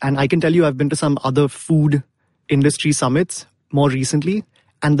 Okay. And I can tell you I've been to some other food industry summits more recently,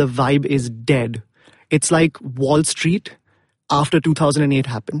 and the vibe is dead. It's like Wall Street after 2008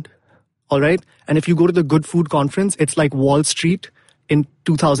 happened. All right. And if you go to the Good Food Conference, it's like Wall Street in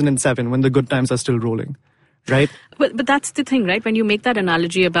 2007 when the good times are still rolling, right? But that's the thing, right? When you make that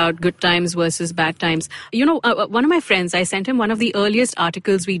analogy about good times versus bad times, you know, one of my friends, I sent him one of the earliest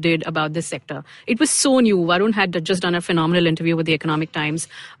articles we did about this sector. It was so new. Varun had just done a phenomenal interview with the Economic Times.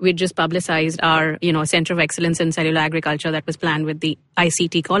 We'd just publicized our, Center of Excellence in Cellular Agriculture that was planned with the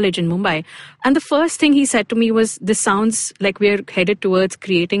ICT College in Mumbai. And the first thing he said to me was, this sounds like we're headed towards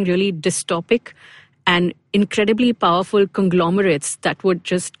creating really dystopic and incredibly powerful conglomerates that would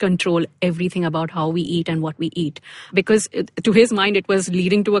just control everything about how we eat and what we eat. Because to his mind, it was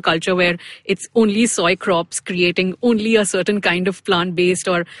leading to a culture where it's only soy crops creating only a certain kind of plant-based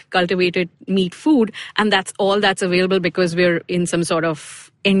or cultivated meat food. And that's all that's available because we're in some sort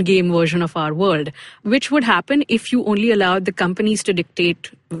of endgame version of our world, which would happen if you only allowed the companies to dictate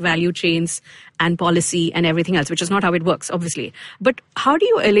value chains and policy and everything else, which is not how it works, obviously. But how do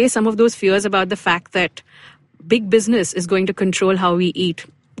you allay some of those fears about the fact that big business is going to control how we eat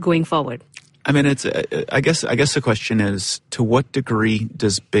going forward? I mean, I guess the question is, to what degree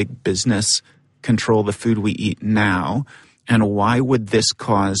does big business control the food we eat now? And why would this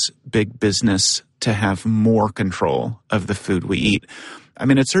cause big business to have more control of the food we eat? I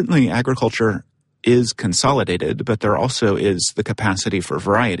mean, it's certainly agriculture is consolidated, but there also is the capacity for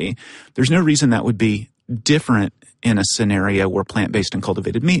variety. There's no reason that would be different in a scenario where plant-based and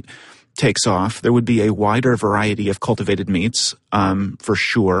cultivated meat takes off. There would be a wider variety of cultivated meats, for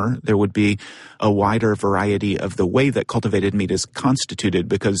sure. There would be a wider variety of the way that cultivated meat is constituted,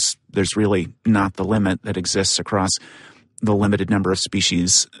 because there's really not the limit that exists across the limited number of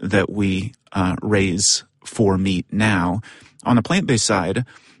species that we raise for meat now. On the plant-based side,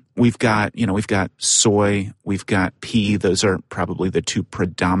 we've got soy, we've got pea. Those are probably the two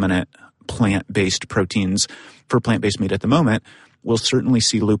predominant plant-based proteins for plant-based meat at the moment. We'll certainly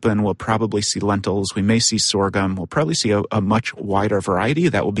see lupin. We'll probably see lentils. We may see sorghum. We'll probably see a much wider variety.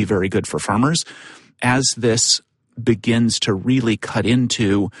 That will be very good for farmers. As this begins to really cut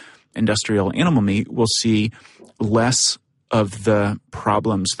into industrial animal meat, we'll see less of the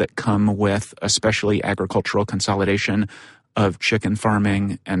problems that come with especially agricultural consolidation of chicken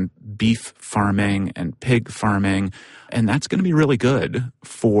farming and beef farming and pig farming. And that's going to be really good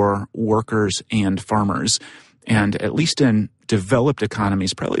for workers and farmers. And at least in developed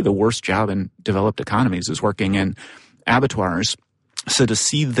economies, probably the worst job in developed economies is working in abattoirs. So to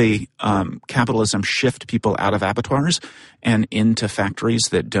see the capitalism shift people out of abattoirs and into factories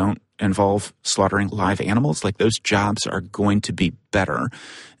that don't involve slaughtering live animals, like those jobs are going to be better.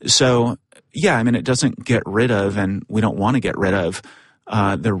 So, yeah, I mean, it doesn't get rid of, and we don't want to get rid of,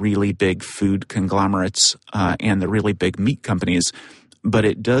 the really big food conglomerates and the really big meat companies, but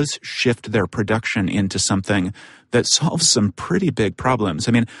it does shift their production into something that solves some pretty big problems.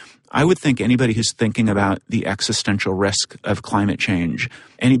 I mean, I would think anybody who's thinking about the existential risk of climate change,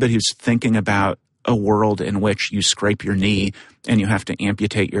 anybody who's thinking about a world in which you scrape your knee and you have to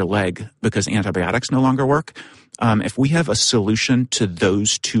amputate your leg because antibiotics no longer work, if we have a solution to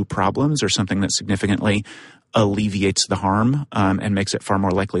those two problems or something that significantly alleviates the harm and makes it far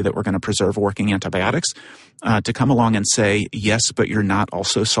more likely that we're going to preserve working antibiotics, to come along and say, yes, but you're not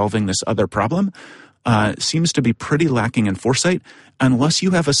also solving this other problem, seems to be pretty lacking in foresight unless you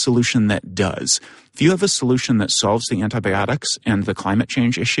have a solution that does. If you have a solution that solves the antibiotics and the climate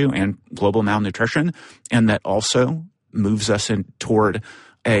change issue and global malnutrition, and that also moves us toward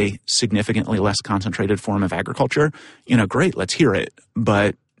a significantly less concentrated form of agriculture, great, let's hear it.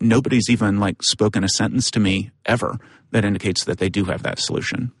 But nobody's even spoken a sentence to me ever that indicates that they do have that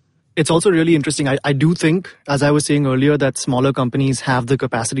solution. It's also really interesting. I do think, as I was saying earlier, that smaller companies have the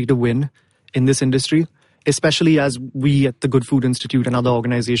capacity to win in this industry, especially as we at the Good Food Institute and other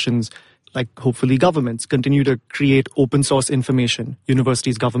organizations, like hopefully governments, continue to create open source information,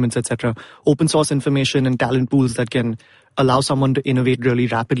 universities, governments, etc., open source information and talent pools that can allow someone to innovate really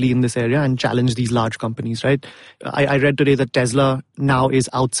rapidly in this area and challenge these large companies, right? I read today that Tesla now is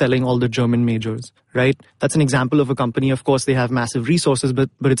outselling all the German majors, right? That's an example of a company. Of course, they have massive resources, but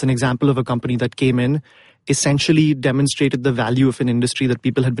it's an example of a company that came in, essentially demonstrated the value of an industry that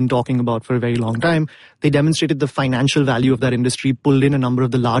people had been talking about for a very long time. They demonstrated the financial value of that industry, pulled in a number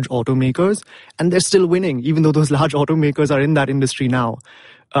of the large automakers, and they're still winning, even though those large automakers are in that industry now.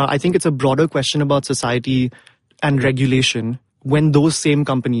 I think it's a broader question about society and regulation when those same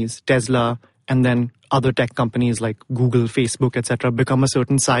companies, Tesla, and then other tech companies like Google, Facebook, etc., become a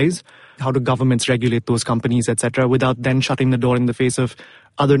certain size. How do governments regulate those companies, etc., without then shutting the door in the face of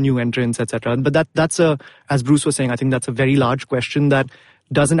other new entrants, etc.? But that's as Bruce was saying, I think that's a very large question that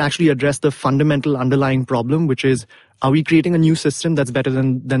doesn't actually address the fundamental underlying problem, which is, are we creating a new system that's better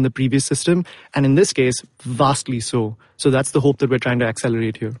than the previous system? And in this case, vastly so. So that's the hope that we're trying to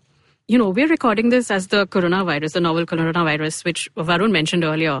accelerate here. We're recording this as the coronavirus, the novel coronavirus, which Varun mentioned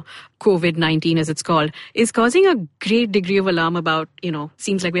earlier, COVID-19 as it's called, is causing a great degree of alarm about,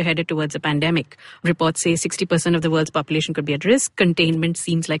 seems like we're headed towards a pandemic. Reports say 60% of the world's population could be at risk. Containment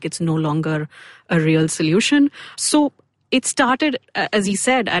seems like it's no longer a real solution. So it started, as he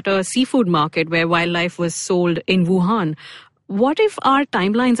said, at a seafood market where wildlife was sold in Wuhan. What if our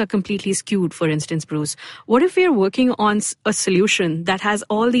timelines are completely skewed, for instance, Bruce? What if we're working on a solution that has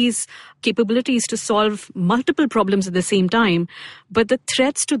all these capabilities to solve multiple problems at the same time, but the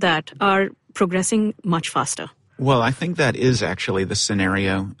threats to that are progressing much faster? Well, I think that is actually the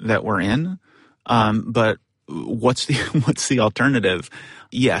scenario that we're in. But what's the alternative?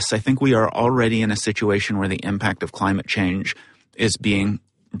 Yes, I think we are already in a situation where the impact of climate change is being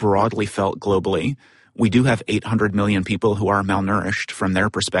broadly felt globally. We do have 800 million people who are malnourished. From their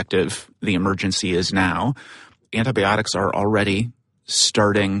perspective, the emergency is now. Antibiotics are already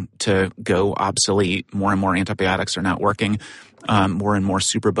starting to go obsolete. More and more antibiotics are not working. More and more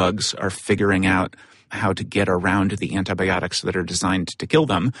superbugs are figuring out how to get around the antibiotics that are designed to kill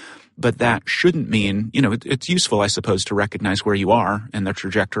them. But that shouldn't mean, it's useful, I suppose, to recognize where you are and the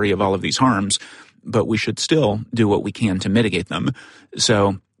trajectory of all of these harms, but we should still do what we can to mitigate them.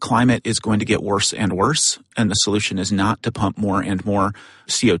 So climate is going to get worse and worse, and the solution is not to pump more and more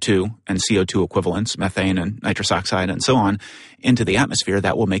CO2 and CO2 equivalents, methane and nitrous oxide and so on, into the atmosphere.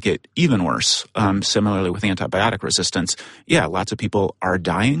 That will make it even worse. Similarly with antibiotic resistance, yeah, lots of people are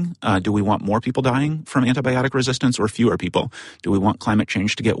dying. Do we want more people dying from antibiotic resistance or fewer people? Do we want climate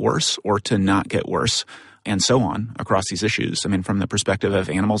change to get worse or to not get worse? And so on across these issues. I mean, from the perspective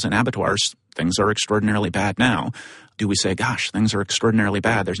of animals in abattoirs, things are extraordinarily bad now. Do we say, gosh, things are extraordinarily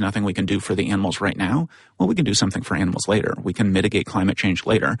bad, there's nothing we can do for the animals right now? Well, we can do something for animals later. We can mitigate climate change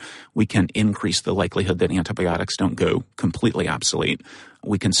later. We can increase the likelihood that antibiotics don't go completely obsolete.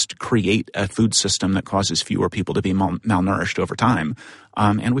 We can create a food system that causes fewer people to be malnourished over time,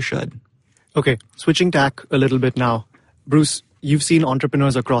 and we should. Okay, switching tack a little bit now. Bruce, you've seen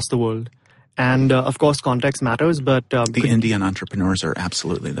entrepreneurs across the world. And of course, context matters, but the Indian entrepreneurs are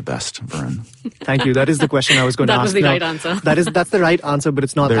absolutely the best, Varun. Thank you. That is the question I was going to ask. That was the right answer. That's the right answer, but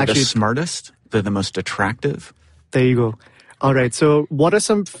it's not They're actually. They're the smartest. They're the most attractive. There you go. All right. So what are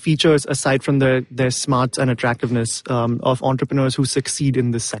some features aside from their smarts and attractiveness of entrepreneurs who succeed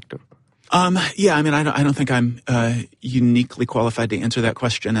in this sector? Yeah, I mean, I don't think I'm uniquely qualified to answer that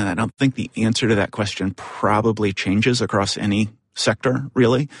question, and I don't think the answer to that question probably changes across any sector,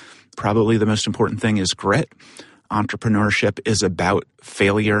 really. Probably the most important thing is grit. Entrepreneurship is about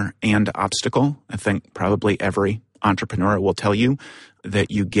failure and obstacle. I think probably every entrepreneur will tell you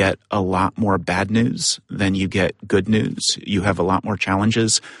that you get a lot more bad news than you get good news. You have a lot more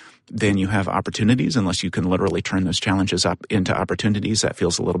challenges than you have opportunities, unless you can literally turn those challenges up into opportunities. That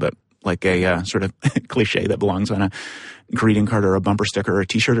feels a little bit like a sort of cliche that belongs on a greeting card or a bumper sticker or a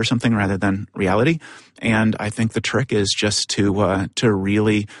t-shirt or something rather than reality. And I think the trick is just to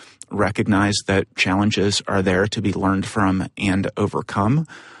really recognize that challenges are there to be learned from and overcome.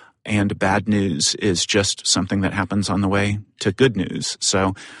 And bad news is just something that happens on the way to good news.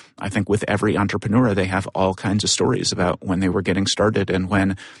 So I think with every entrepreneur, they have all kinds of stories about when they were getting started and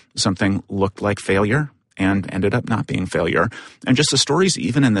when something looked like failure and ended up not being failure. And just the stories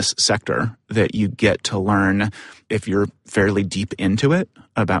even in this sector that you get to learn if you're fairly deep into it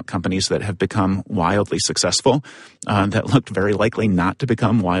about companies that have become wildly successful, that looked very likely not to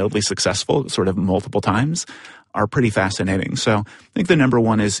become wildly successful sort of multiple times, are pretty fascinating. So I think the number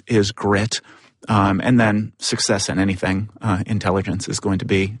one is grit. And then success in anything, intelligence is going to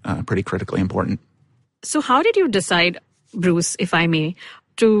be pretty critically important. So how did you decide, Bruce, if I may,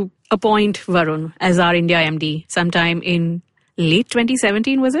 to appoint Varun as our India MD sometime in late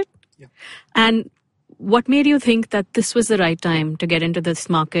 2017, was it? Yeah. And what made you think that this was the right time to get into this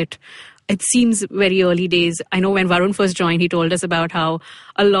market? It seems very early days. I know when Varun first joined, he told us about how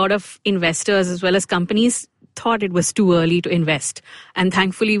a lot of investors as well as companies thought it was too early to invest. And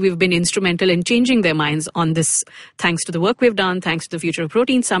thankfully, we've been instrumental in changing their minds on this, thanks to the work we've done, thanks to the Future of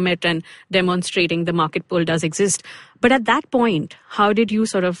Protein Summit and demonstrating the market pull does exist. But at that point, how did you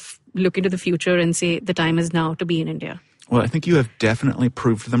sort of look into the future and say the time is now to be in India? Well, I think you have definitely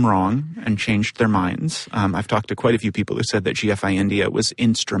proved them wrong and changed their minds. I've talked to quite a few people who said that GFI India was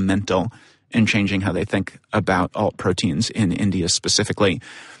instrumental in changing how they think about alt proteins in India specifically.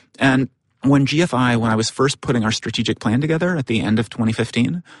 And when I was first putting our strategic plan together at the end of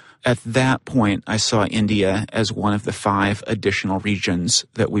 2015, at that point, I saw India as one of the 5 additional regions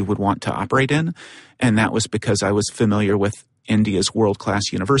that we would want to operate in. And that was because I was familiar with India's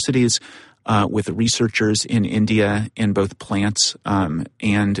world-class universities, with researchers in India in both plants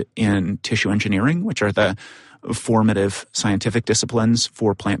and in tissue engineering, which are the formative scientific disciplines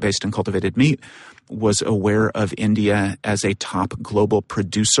for plant-based and cultivated meat, was aware of India as a top global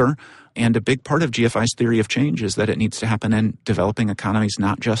producer. And a big part of GFI's theory of change is that it needs to happen in developing economies,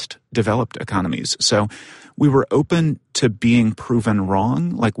 not just developed economies. So we were open to being proven wrong,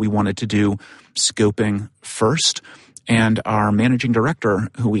 like we wanted to do scoping first. And our managing director,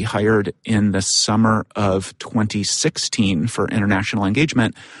 who we hired in the summer of 2016 for international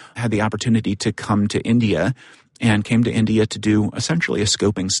engagement, had the opportunity to come to India and came to India to do essentially a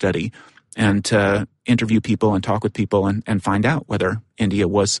scoping study and to interview people and talk with people and find out whether India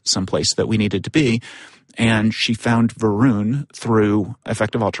was someplace that we needed to be. And she found Varun through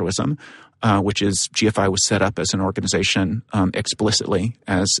Effective Altruism, which is GFI was set up as an organization explicitly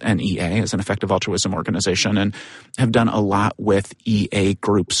as an EA, as an effective altruism organization, and have done a lot with EA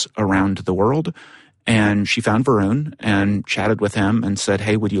groups around the world. And she found Varun and chatted with him and said,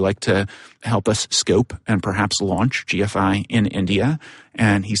 hey, would you like to help us scope and perhaps launch GFI in India?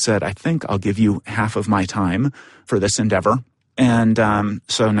 And he said, I think I'll give you half of my time for this endeavor. And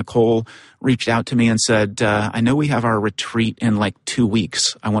so Nicole reached out to me and said, I know we have our retreat in like 2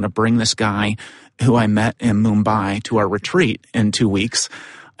 weeks. I want to bring this guy who I met in Mumbai to our retreat in 2 weeks.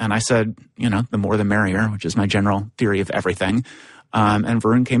 And I said, the more the merrier, which is my general theory of everything. And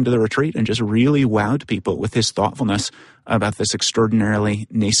Varun came to the retreat and just really wowed people with his thoughtfulness about this extraordinarily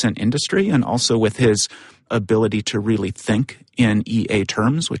nascent industry, and also with his ability to really think in EA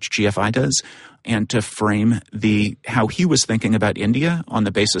terms, which GFI does, and to frame how he was thinking about India on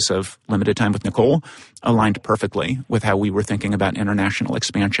the basis of limited time with Nicole aligned perfectly with how we were thinking about international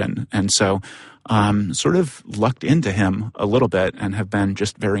expansion. And so sort of lucked into him a little bit and have been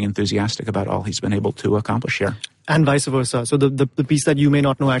just very enthusiastic about all he's been able to accomplish here. And vice versa. So the piece that you may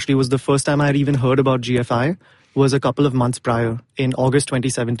not know actually was the first time I had even heard about GFI was a couple of months prior in August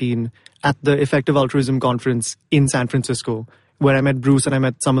 2017 at the Effective Altruism Conference in San Francisco, where I met Bruce and I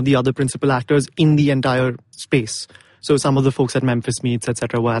met some of the other principal actors in the entire space. So some of the folks at Memphis Meets,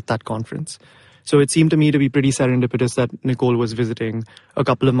 etc., were at that conference. So it seemed to me to be pretty serendipitous that Nicole was visiting a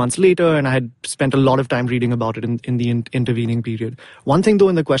couple of months later, and I had spent a lot of time reading about it in the intervening period. One thing, though,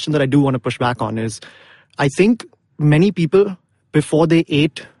 in the question that I do want to push back on is, I think many people, before they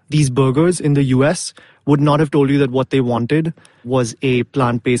ate these burgers in the US, would not have told you that what they wanted was a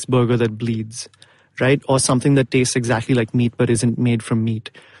plant-based burger that bleeds, right? Or something that tastes exactly like meat but isn't made from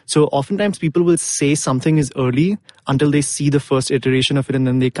meat. So oftentimes people will say something is early until they see the first iteration of it and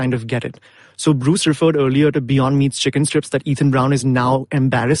then they kind of get it. So Bruce referred earlier to Beyond Meat's chicken strips that Ethan Brown is now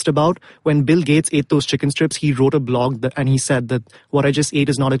embarrassed about. When Bill Gates ate those chicken strips, he wrote a blog and he said that what I just ate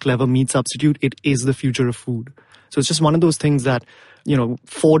is not a clever meat substitute. It is the future of food. So it's just one of those things that,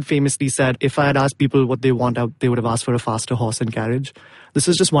 Ford famously said, if I had asked people what they want, they would have asked for a faster horse and carriage. This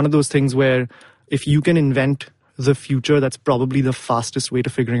is just one of those things where if you can invent the future, that's probably the fastest way to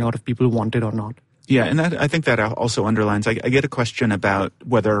figuring out if people want it or not. Yeah, and I think that also underlines, I get a question about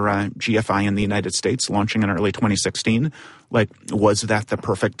whether GFI in the United States launching in early 2016, was that the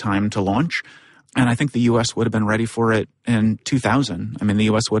perfect time to launch? And I think the U.S. would have been ready for it in 2000. I mean, the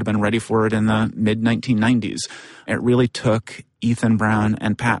U.S. would have been ready for it in the mid-1990s. It really took Ethan Brown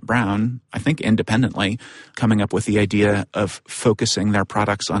and Pat Brown, I think independently, coming up with the idea of focusing their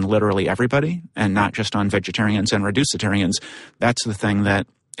products on literally everybody and not just on vegetarians and reducitarians. That's the thing that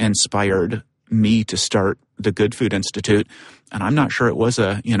inspired me to start the Good Food Institute. And I'm not sure it was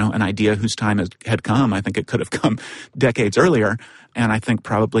an idea whose time had come. I think it could have come decades earlier. And I think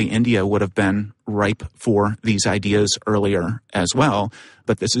probably India would have been ripe for these ideas earlier as well.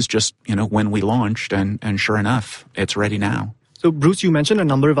 But this is just, when we launched and sure enough, it's ready now. So Bruce, you mentioned a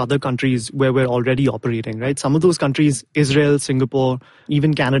number of other countries where we're already operating, right? Some of those countries, Israel, Singapore,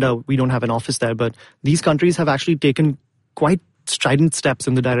 even Canada, we don't have an office there, but these countries have actually taken quite strident steps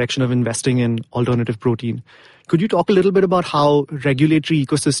in the direction of investing in alternative protein. Could you talk a little bit about how regulatory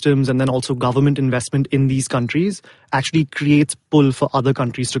ecosystems and then also government investment in these countries actually creates pull for other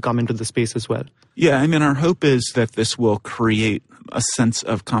countries to come into the space as well? Yeah, I mean, our hope is that this will create a sense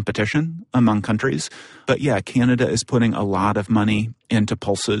of competition among countries. But yeah, Canada is putting a lot of money into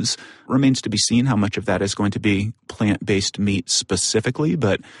pulses. Remains to be seen how much of that is going to be plant-based meat specifically,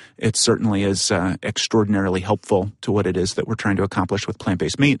 but it certainly is extraordinarily helpful to what it is that we're trying to accomplish with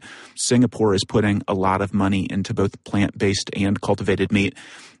plant-based meat. Singapore is putting a lot of money into both plant-based and cultivated meat.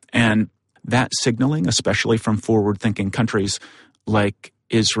 And that signaling, especially from forward-thinking countries like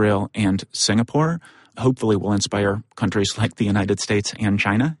Israel and Singapore, hopefully will inspire countries like the United States and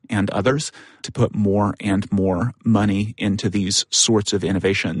China and others to put more and more money into these sorts of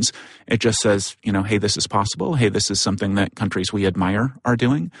innovations. It just says, hey, this is possible. Hey, this is something that countries we admire are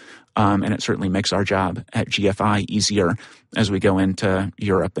doing. And it certainly makes our job at GFI easier as we go into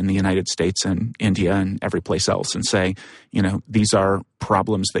Europe and the United States and India and every place else and say, these are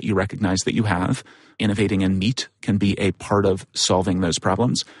problems that you recognize that you have. Innovating in meat can be a part of solving those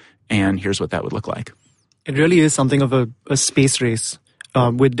problems. And here's what that would look like. It really is something of a space race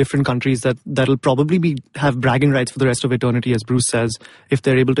with different countries that'll probably have bragging rights for the rest of eternity, as Bruce says, if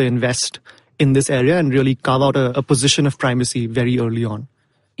they're able to invest in this area and really carve out a position of primacy very early on.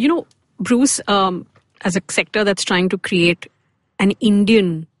 Bruce, as a sector that's trying to create an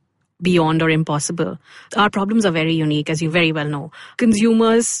Indian beyond or impossible, our problems are very unique, as you very well know.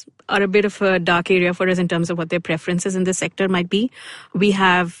 Consumers are a bit of a dark area for us in terms of what their preferences in this sector might be. We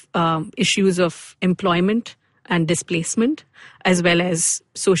have issues of employment and displacement, as well as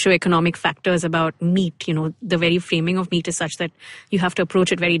socioeconomic factors about meat. The very framing of meat is such that you have to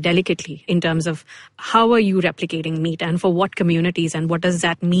approach it very delicately in terms of how are you replicating meat and for what communities and what does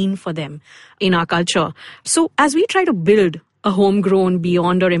that mean for them in our culture. So as we try to build a homegrown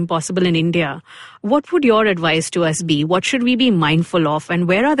beyond or impossible in India, what would your advice to us be? What should we be mindful of? And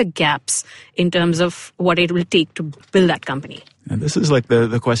where are the gaps in terms of what it will take to build that company? And this is like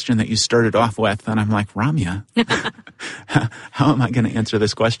the question that you started off with. And I'm like, Ramya, how am I going to answer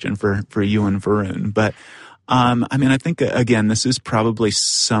this question for you and Varun? But I think, again, this is probably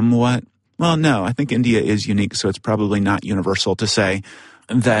somewhat, I think India is unique. So it's probably not universal to say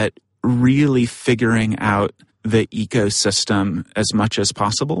that really figuring out the ecosystem as much as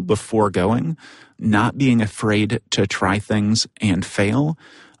possible before going, not being afraid to try things and fail,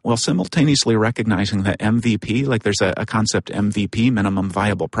 while simultaneously recognizing that MVP, like there's a concept MVP, minimum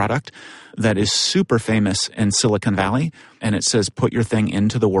viable product, that is super famous in Silicon Valley. And it says, put your thing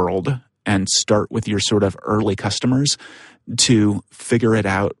into the world and start with your sort of early customers to figure it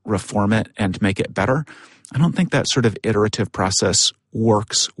out, reform it, and make it better. I don't think that sort of iterative process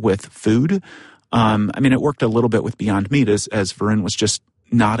works with food. It worked a little bit with Beyond Meat, as Varun was just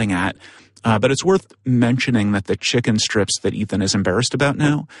nodding at. But it's worth mentioning that the chicken strips that Ethan is embarrassed about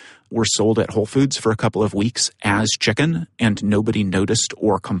now were sold at Whole Foods for a couple of weeks as chicken, and nobody noticed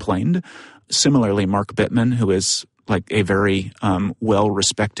or complained. Similarly, Mark Bittman, who is like a very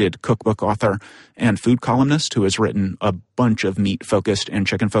well-respected cookbook author and food columnist who has written a bunch of meat-focused and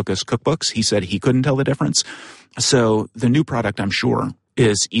chicken-focused cookbooks. He said he couldn't tell the difference. So the new product, I'm sure,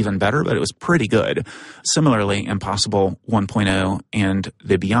 is even better, but it was pretty good. Similarly, Impossible 1.0 and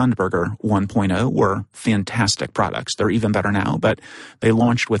the Beyond Burger 1.0 were fantastic products. They're even better now, but they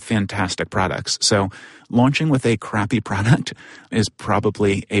launched with fantastic products. So launching with a crappy product is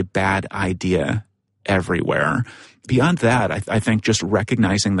probably a bad idea everywhere. Beyond that, I think just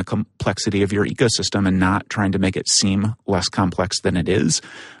recognizing the complexity of your ecosystem and not trying to make it seem less complex than it is,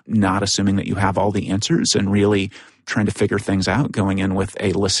 not assuming that you have all the answers and really trying to figure things out, going in with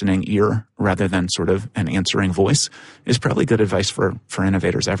a listening ear rather than sort of an answering voice is probably good advice for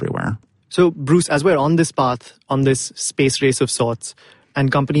innovators everywhere. So, Bruce, as we're on this path, on this space race of sorts,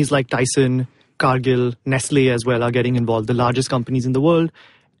 and companies like Tyson, Cargill, Nestle as well are getting involved, the largest companies in the world,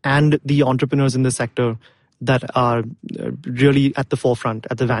 and the entrepreneurs in the sector that are really at the forefront,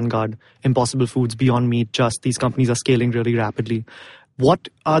 at the vanguard, Impossible Foods, Beyond Meat, Just, these companies are scaling really rapidly. What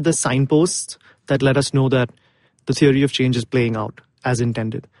are the signposts that let us know that the theory of change is playing out as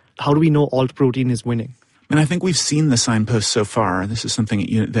intended? How do we know alt protein is winning? And I think we've seen the signposts so far. This is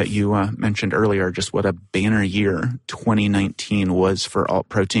something that you mentioned earlier, just what a banner year 2019 was for alt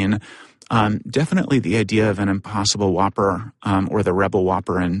protein. Definitely the idea of an Impossible Whopper or the Rebel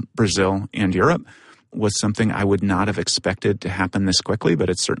Whopper in Brazil and Europe was something I would not have expected to happen this quickly, but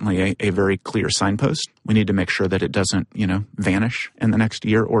it's certainly a very clear signpost. We need to make sure that it doesn't, vanish in the next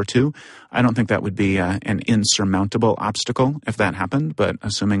year or two. I don't think that would be an insurmountable obstacle if that happened, but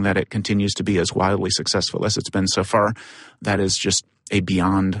assuming that it continues to be as wildly successful as it's been so far, that is just a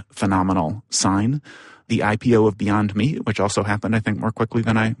beyond phenomenal sign. The IPO of Beyond Meat, which also happened, I think, more quickly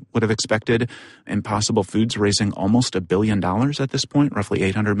than I would have expected. Impossible Foods raising almost $1 billion at this point, roughly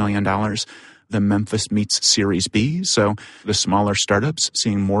 $800 million. The Memphis Meats Series B. So the smaller startups,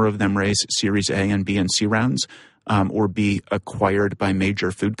 seeing more of them raise Series A and B and C rounds or be acquired by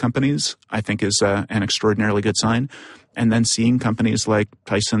major food companies, I think is an extraordinarily good sign. And then seeing companies like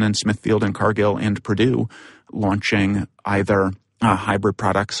Tyson and Smithfield and Cargill and Purdue launching either hybrid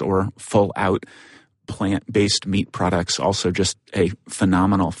products or full-out plant-based meat products, also just a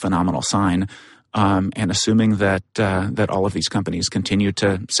phenomenal sign. And assuming that all of these companies continue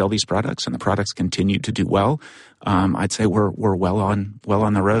to sell these products and the products continue to do well, I'd say we're well on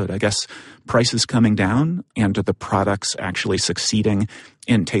the road. I guess prices coming down and the products actually succeeding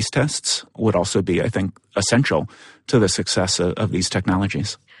in taste tests would also be, I think, essential to the success of these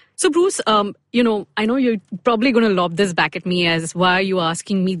technologies. So, Bruce, I know you're probably going to lob this back at me as, why are you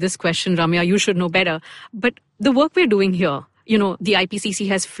asking me this question, Ramya? You should know better. But the work we're doing here, the IPCC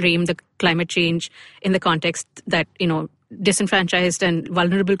has framed the climate change in the context that, disenfranchised and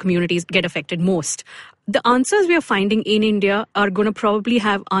vulnerable communities get affected most. The answers we are finding in India are going to probably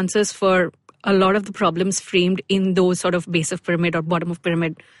have answers for a lot of the problems framed in those sort of base of pyramid or bottom of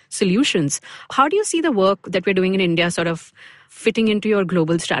pyramid solutions. How do you see the work that we're doing in India sort of fitting into your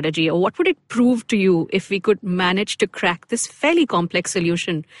global strategy? Or what would it prove to you if we could manage to crack this fairly complex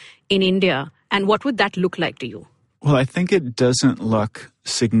solution in India? And what would that look like to you? Well, I think it doesn't look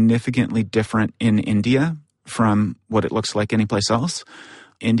significantly different in India from what it looks like anyplace else.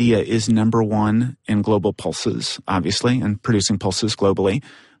 India is number one in global pulses, obviously, and producing pulses globally.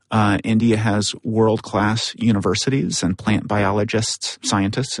 India has world-class universities and plant biologists,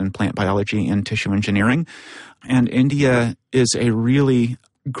 scientists in plant biology and tissue engineering. And India is a really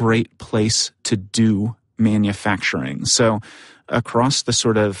great place to do manufacturing. So across the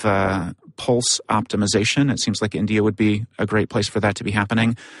sort of pulse optimization, it seems like India would be a great place for that to be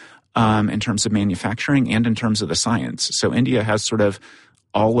happening in terms of manufacturing and in terms of the science. So India has sort of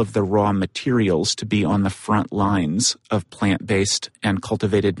all of the raw materials to be on the front lines of plant-based and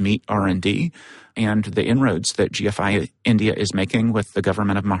cultivated meat R&D, and the inroads that GFI India is making with the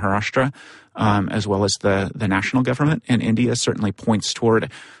government of Maharashtra, as well as the national government in India, certainly points toward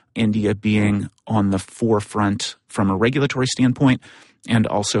India being on the forefront from a regulatory standpoint and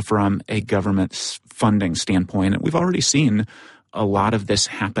also from a government funding standpoint. And we've already seen a lot of this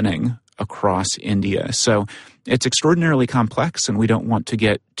happening across India. So it's extraordinarily complex, and we don't want to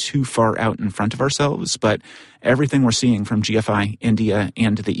get too far out in front of ourselves, but everything we're seeing from GFI India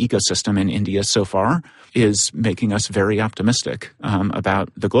and the ecosystem in India so far is making us very optimistic about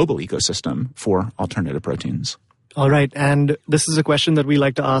the global ecosystem for alternative proteins. All right, and this is a question that we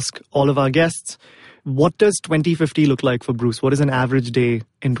like to ask all of our guests. What does 2050 look like for Bruce? What does an average day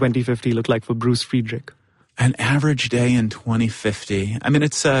in 2050 look like for Bruce Friedrich? An average day in 2050. I mean,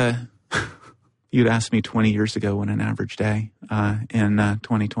 it's you'd asked me 20 years ago what an average day in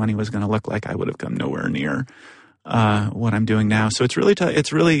 2020 was going to look like. I would have come nowhere near what I'm doing now. So it's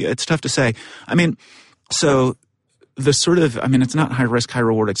really it's tough to say. I mean, so the sort of, I mean, it's not high risk, high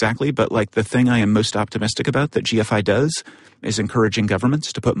reward exactly, but like the thing I am most optimistic about that GFI does is encouraging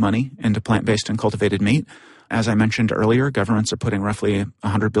governments to put money into plant-based and cultivated meat. As I mentioned earlier, governments are putting roughly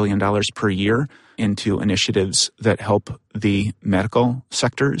 $100 billion per year into initiatives that help the medical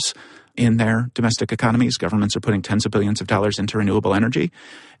sectors in their domestic economies. Governments are putting tens of billions of dollars into renewable energy.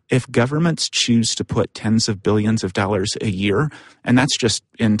 If governments choose to put tens of billions of dollars a year, and that's just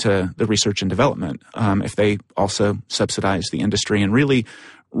into the research and development, if they also subsidize the industry and really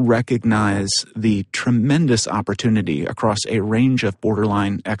recognize the tremendous opportunity across a range of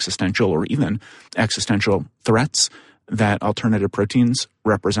borderline existential or even existential threats that alternative proteins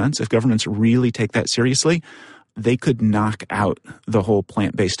represents, if governments really take that seriously, they could knock out the whole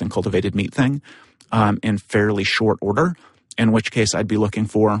plant-based and cultivated meat thing in fairly short order, in which case I'd be looking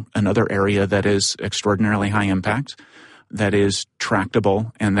for another area that is extraordinarily high impact, that is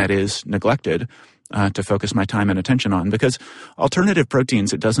tractable, and that is neglected to focus my time and attention on. Because alternative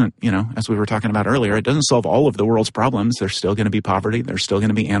proteins, it doesn't, as we were talking about earlier, it doesn't solve all of the world's problems. There's still going to be poverty. There's still going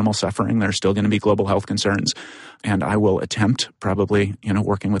to be animal suffering. There's still going to be global health concerns. And I will attempt, probably,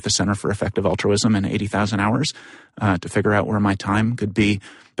 working with the Center for Effective Altruism in 80,000 hours to figure out where my time could be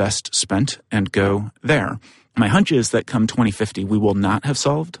best spent and go there. My hunch is that come 2050, we will not have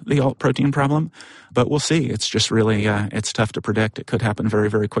solved the alt protein problem, but we'll see. It's just really, it's tough to predict. It could happen very,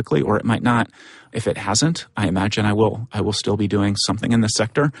 very quickly, or it might not. If it hasn't, I imagine I will still be doing something in this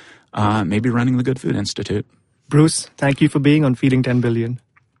sector, maybe running the Good Food Institute. Bruce, thank you for being on Feeding 10 Billion.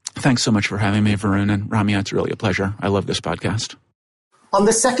 Thanks so much for having me, Varun, and Ramya. It's really a pleasure. I love this podcast. On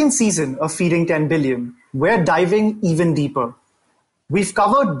the second season of Feeding 10 Billion, we're diving even deeper. We've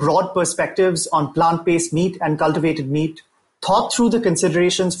covered broad perspectives on plant-based meat and cultivated meat, thought through the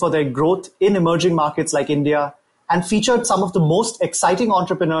considerations for their growth in emerging markets like India, and featured some of the most exciting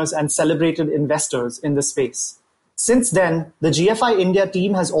entrepreneurs and celebrated investors in the space. Since then, the GFI India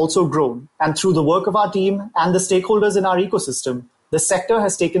team has also grown, and through the work of our team and the stakeholders in our ecosystem, the sector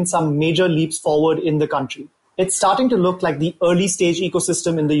has taken some major leaps forward in the country. It's starting to look like the early stage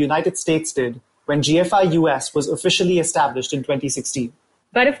ecosystem in the United States did when GFI US was officially established in 2016.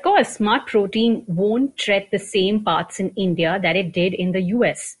 But of course, smart protein won't tread the same paths in India that it did in the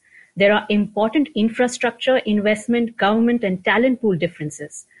US. There are important infrastructure, investment, government, and talent pool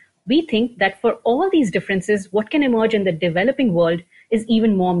differences. We think that for all these differences, what can emerge in the developing world is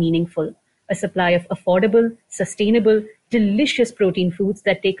even more meaningful. A supply of affordable, sustainable, delicious protein foods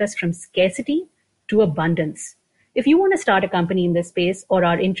that take us from scarcity to abundance. If you want to start a company in this space or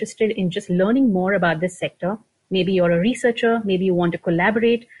are interested in just learning more about this sector, maybe you're a researcher, maybe you want to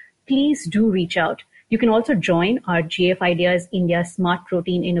collaborate, please do reach out. You can also join our GF Ideas India Smart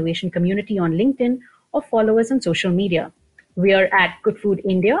Protein Innovation Community on LinkedIn or follow us on social media. We are at Good Food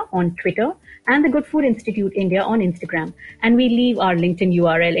India on Twitter and the Good Food Institute India on Instagram. And we leave our LinkedIn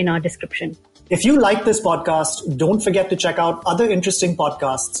URL in our description. If you like this podcast, don't forget to check out other interesting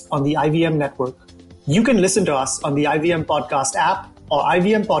podcasts on the IVM network. You can listen to us on the IVM Podcast app or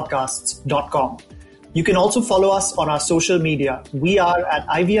ivmpodcasts.com. You can also follow us on our social media. We are at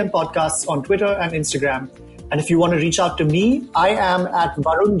IVM Podcasts on Twitter and Instagram. And if you want to reach out to me, I am at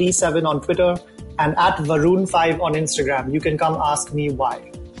VarunD7 on Twitter and at Varun5 on Instagram. You can come ask me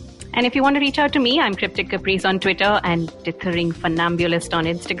why. And if you want to reach out to me, I'm Cryptic Caprice on Twitter and Dithering Funambulist on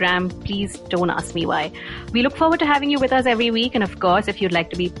Instagram. Please don't ask me why. We look forward to having you with us every week. And of course, if you'd like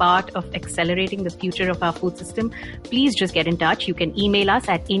to be part of accelerating the future of our food system, please just get in touch. You can email us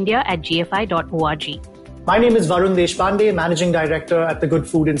at india@gfi.org. My name is Varun Deshpande, Managing Director at the Good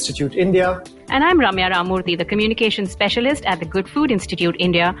Food Institute India. And I'm Ramya Ramurthy, the Communication Specialist at the Good Food Institute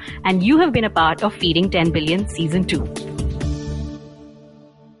India. And you have been a part of Feeding 10 Billion Season 2.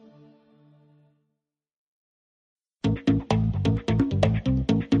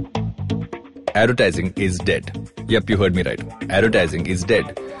 Advertising is dead. Yep, you heard me right. Advertising is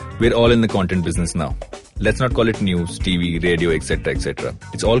dead. We're all in the content business now. Let's not call it news, TV, radio, etc., etc.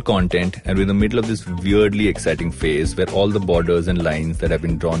 It's all content, and we're in the middle of this weirdly exciting phase where all the borders and lines that have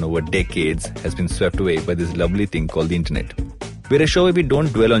been drawn over decades has been swept away by this lovely thing called the internet. We're a show where we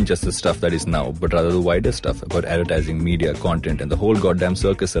don't dwell on just the stuff that is now, but rather the wider stuff about advertising, media, content, and the whole goddamn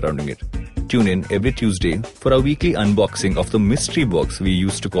circus surrounding it. Tune in every Tuesday for our weekly unboxing of the mystery box we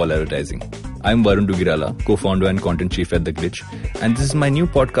used to call advertising. I'm Varun Dugirala, co-founder and content chief at The Glitch, and this is my new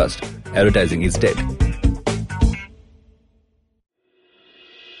podcast, Advertising is Dead.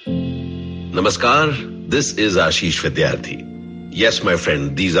 Namaskar, this is Ashish Vidyarthi. Yes, my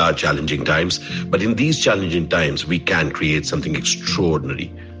friend, these are challenging times, but in these challenging times, we can create something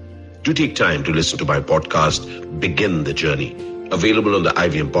extraordinary. Do take time to listen to my podcast, Begin the Journey, available on the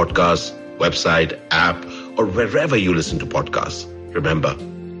IVM Podcast, website, app, or wherever you listen to podcasts. Remember,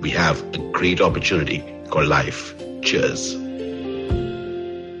 we have a great opportunity called life. Cheers.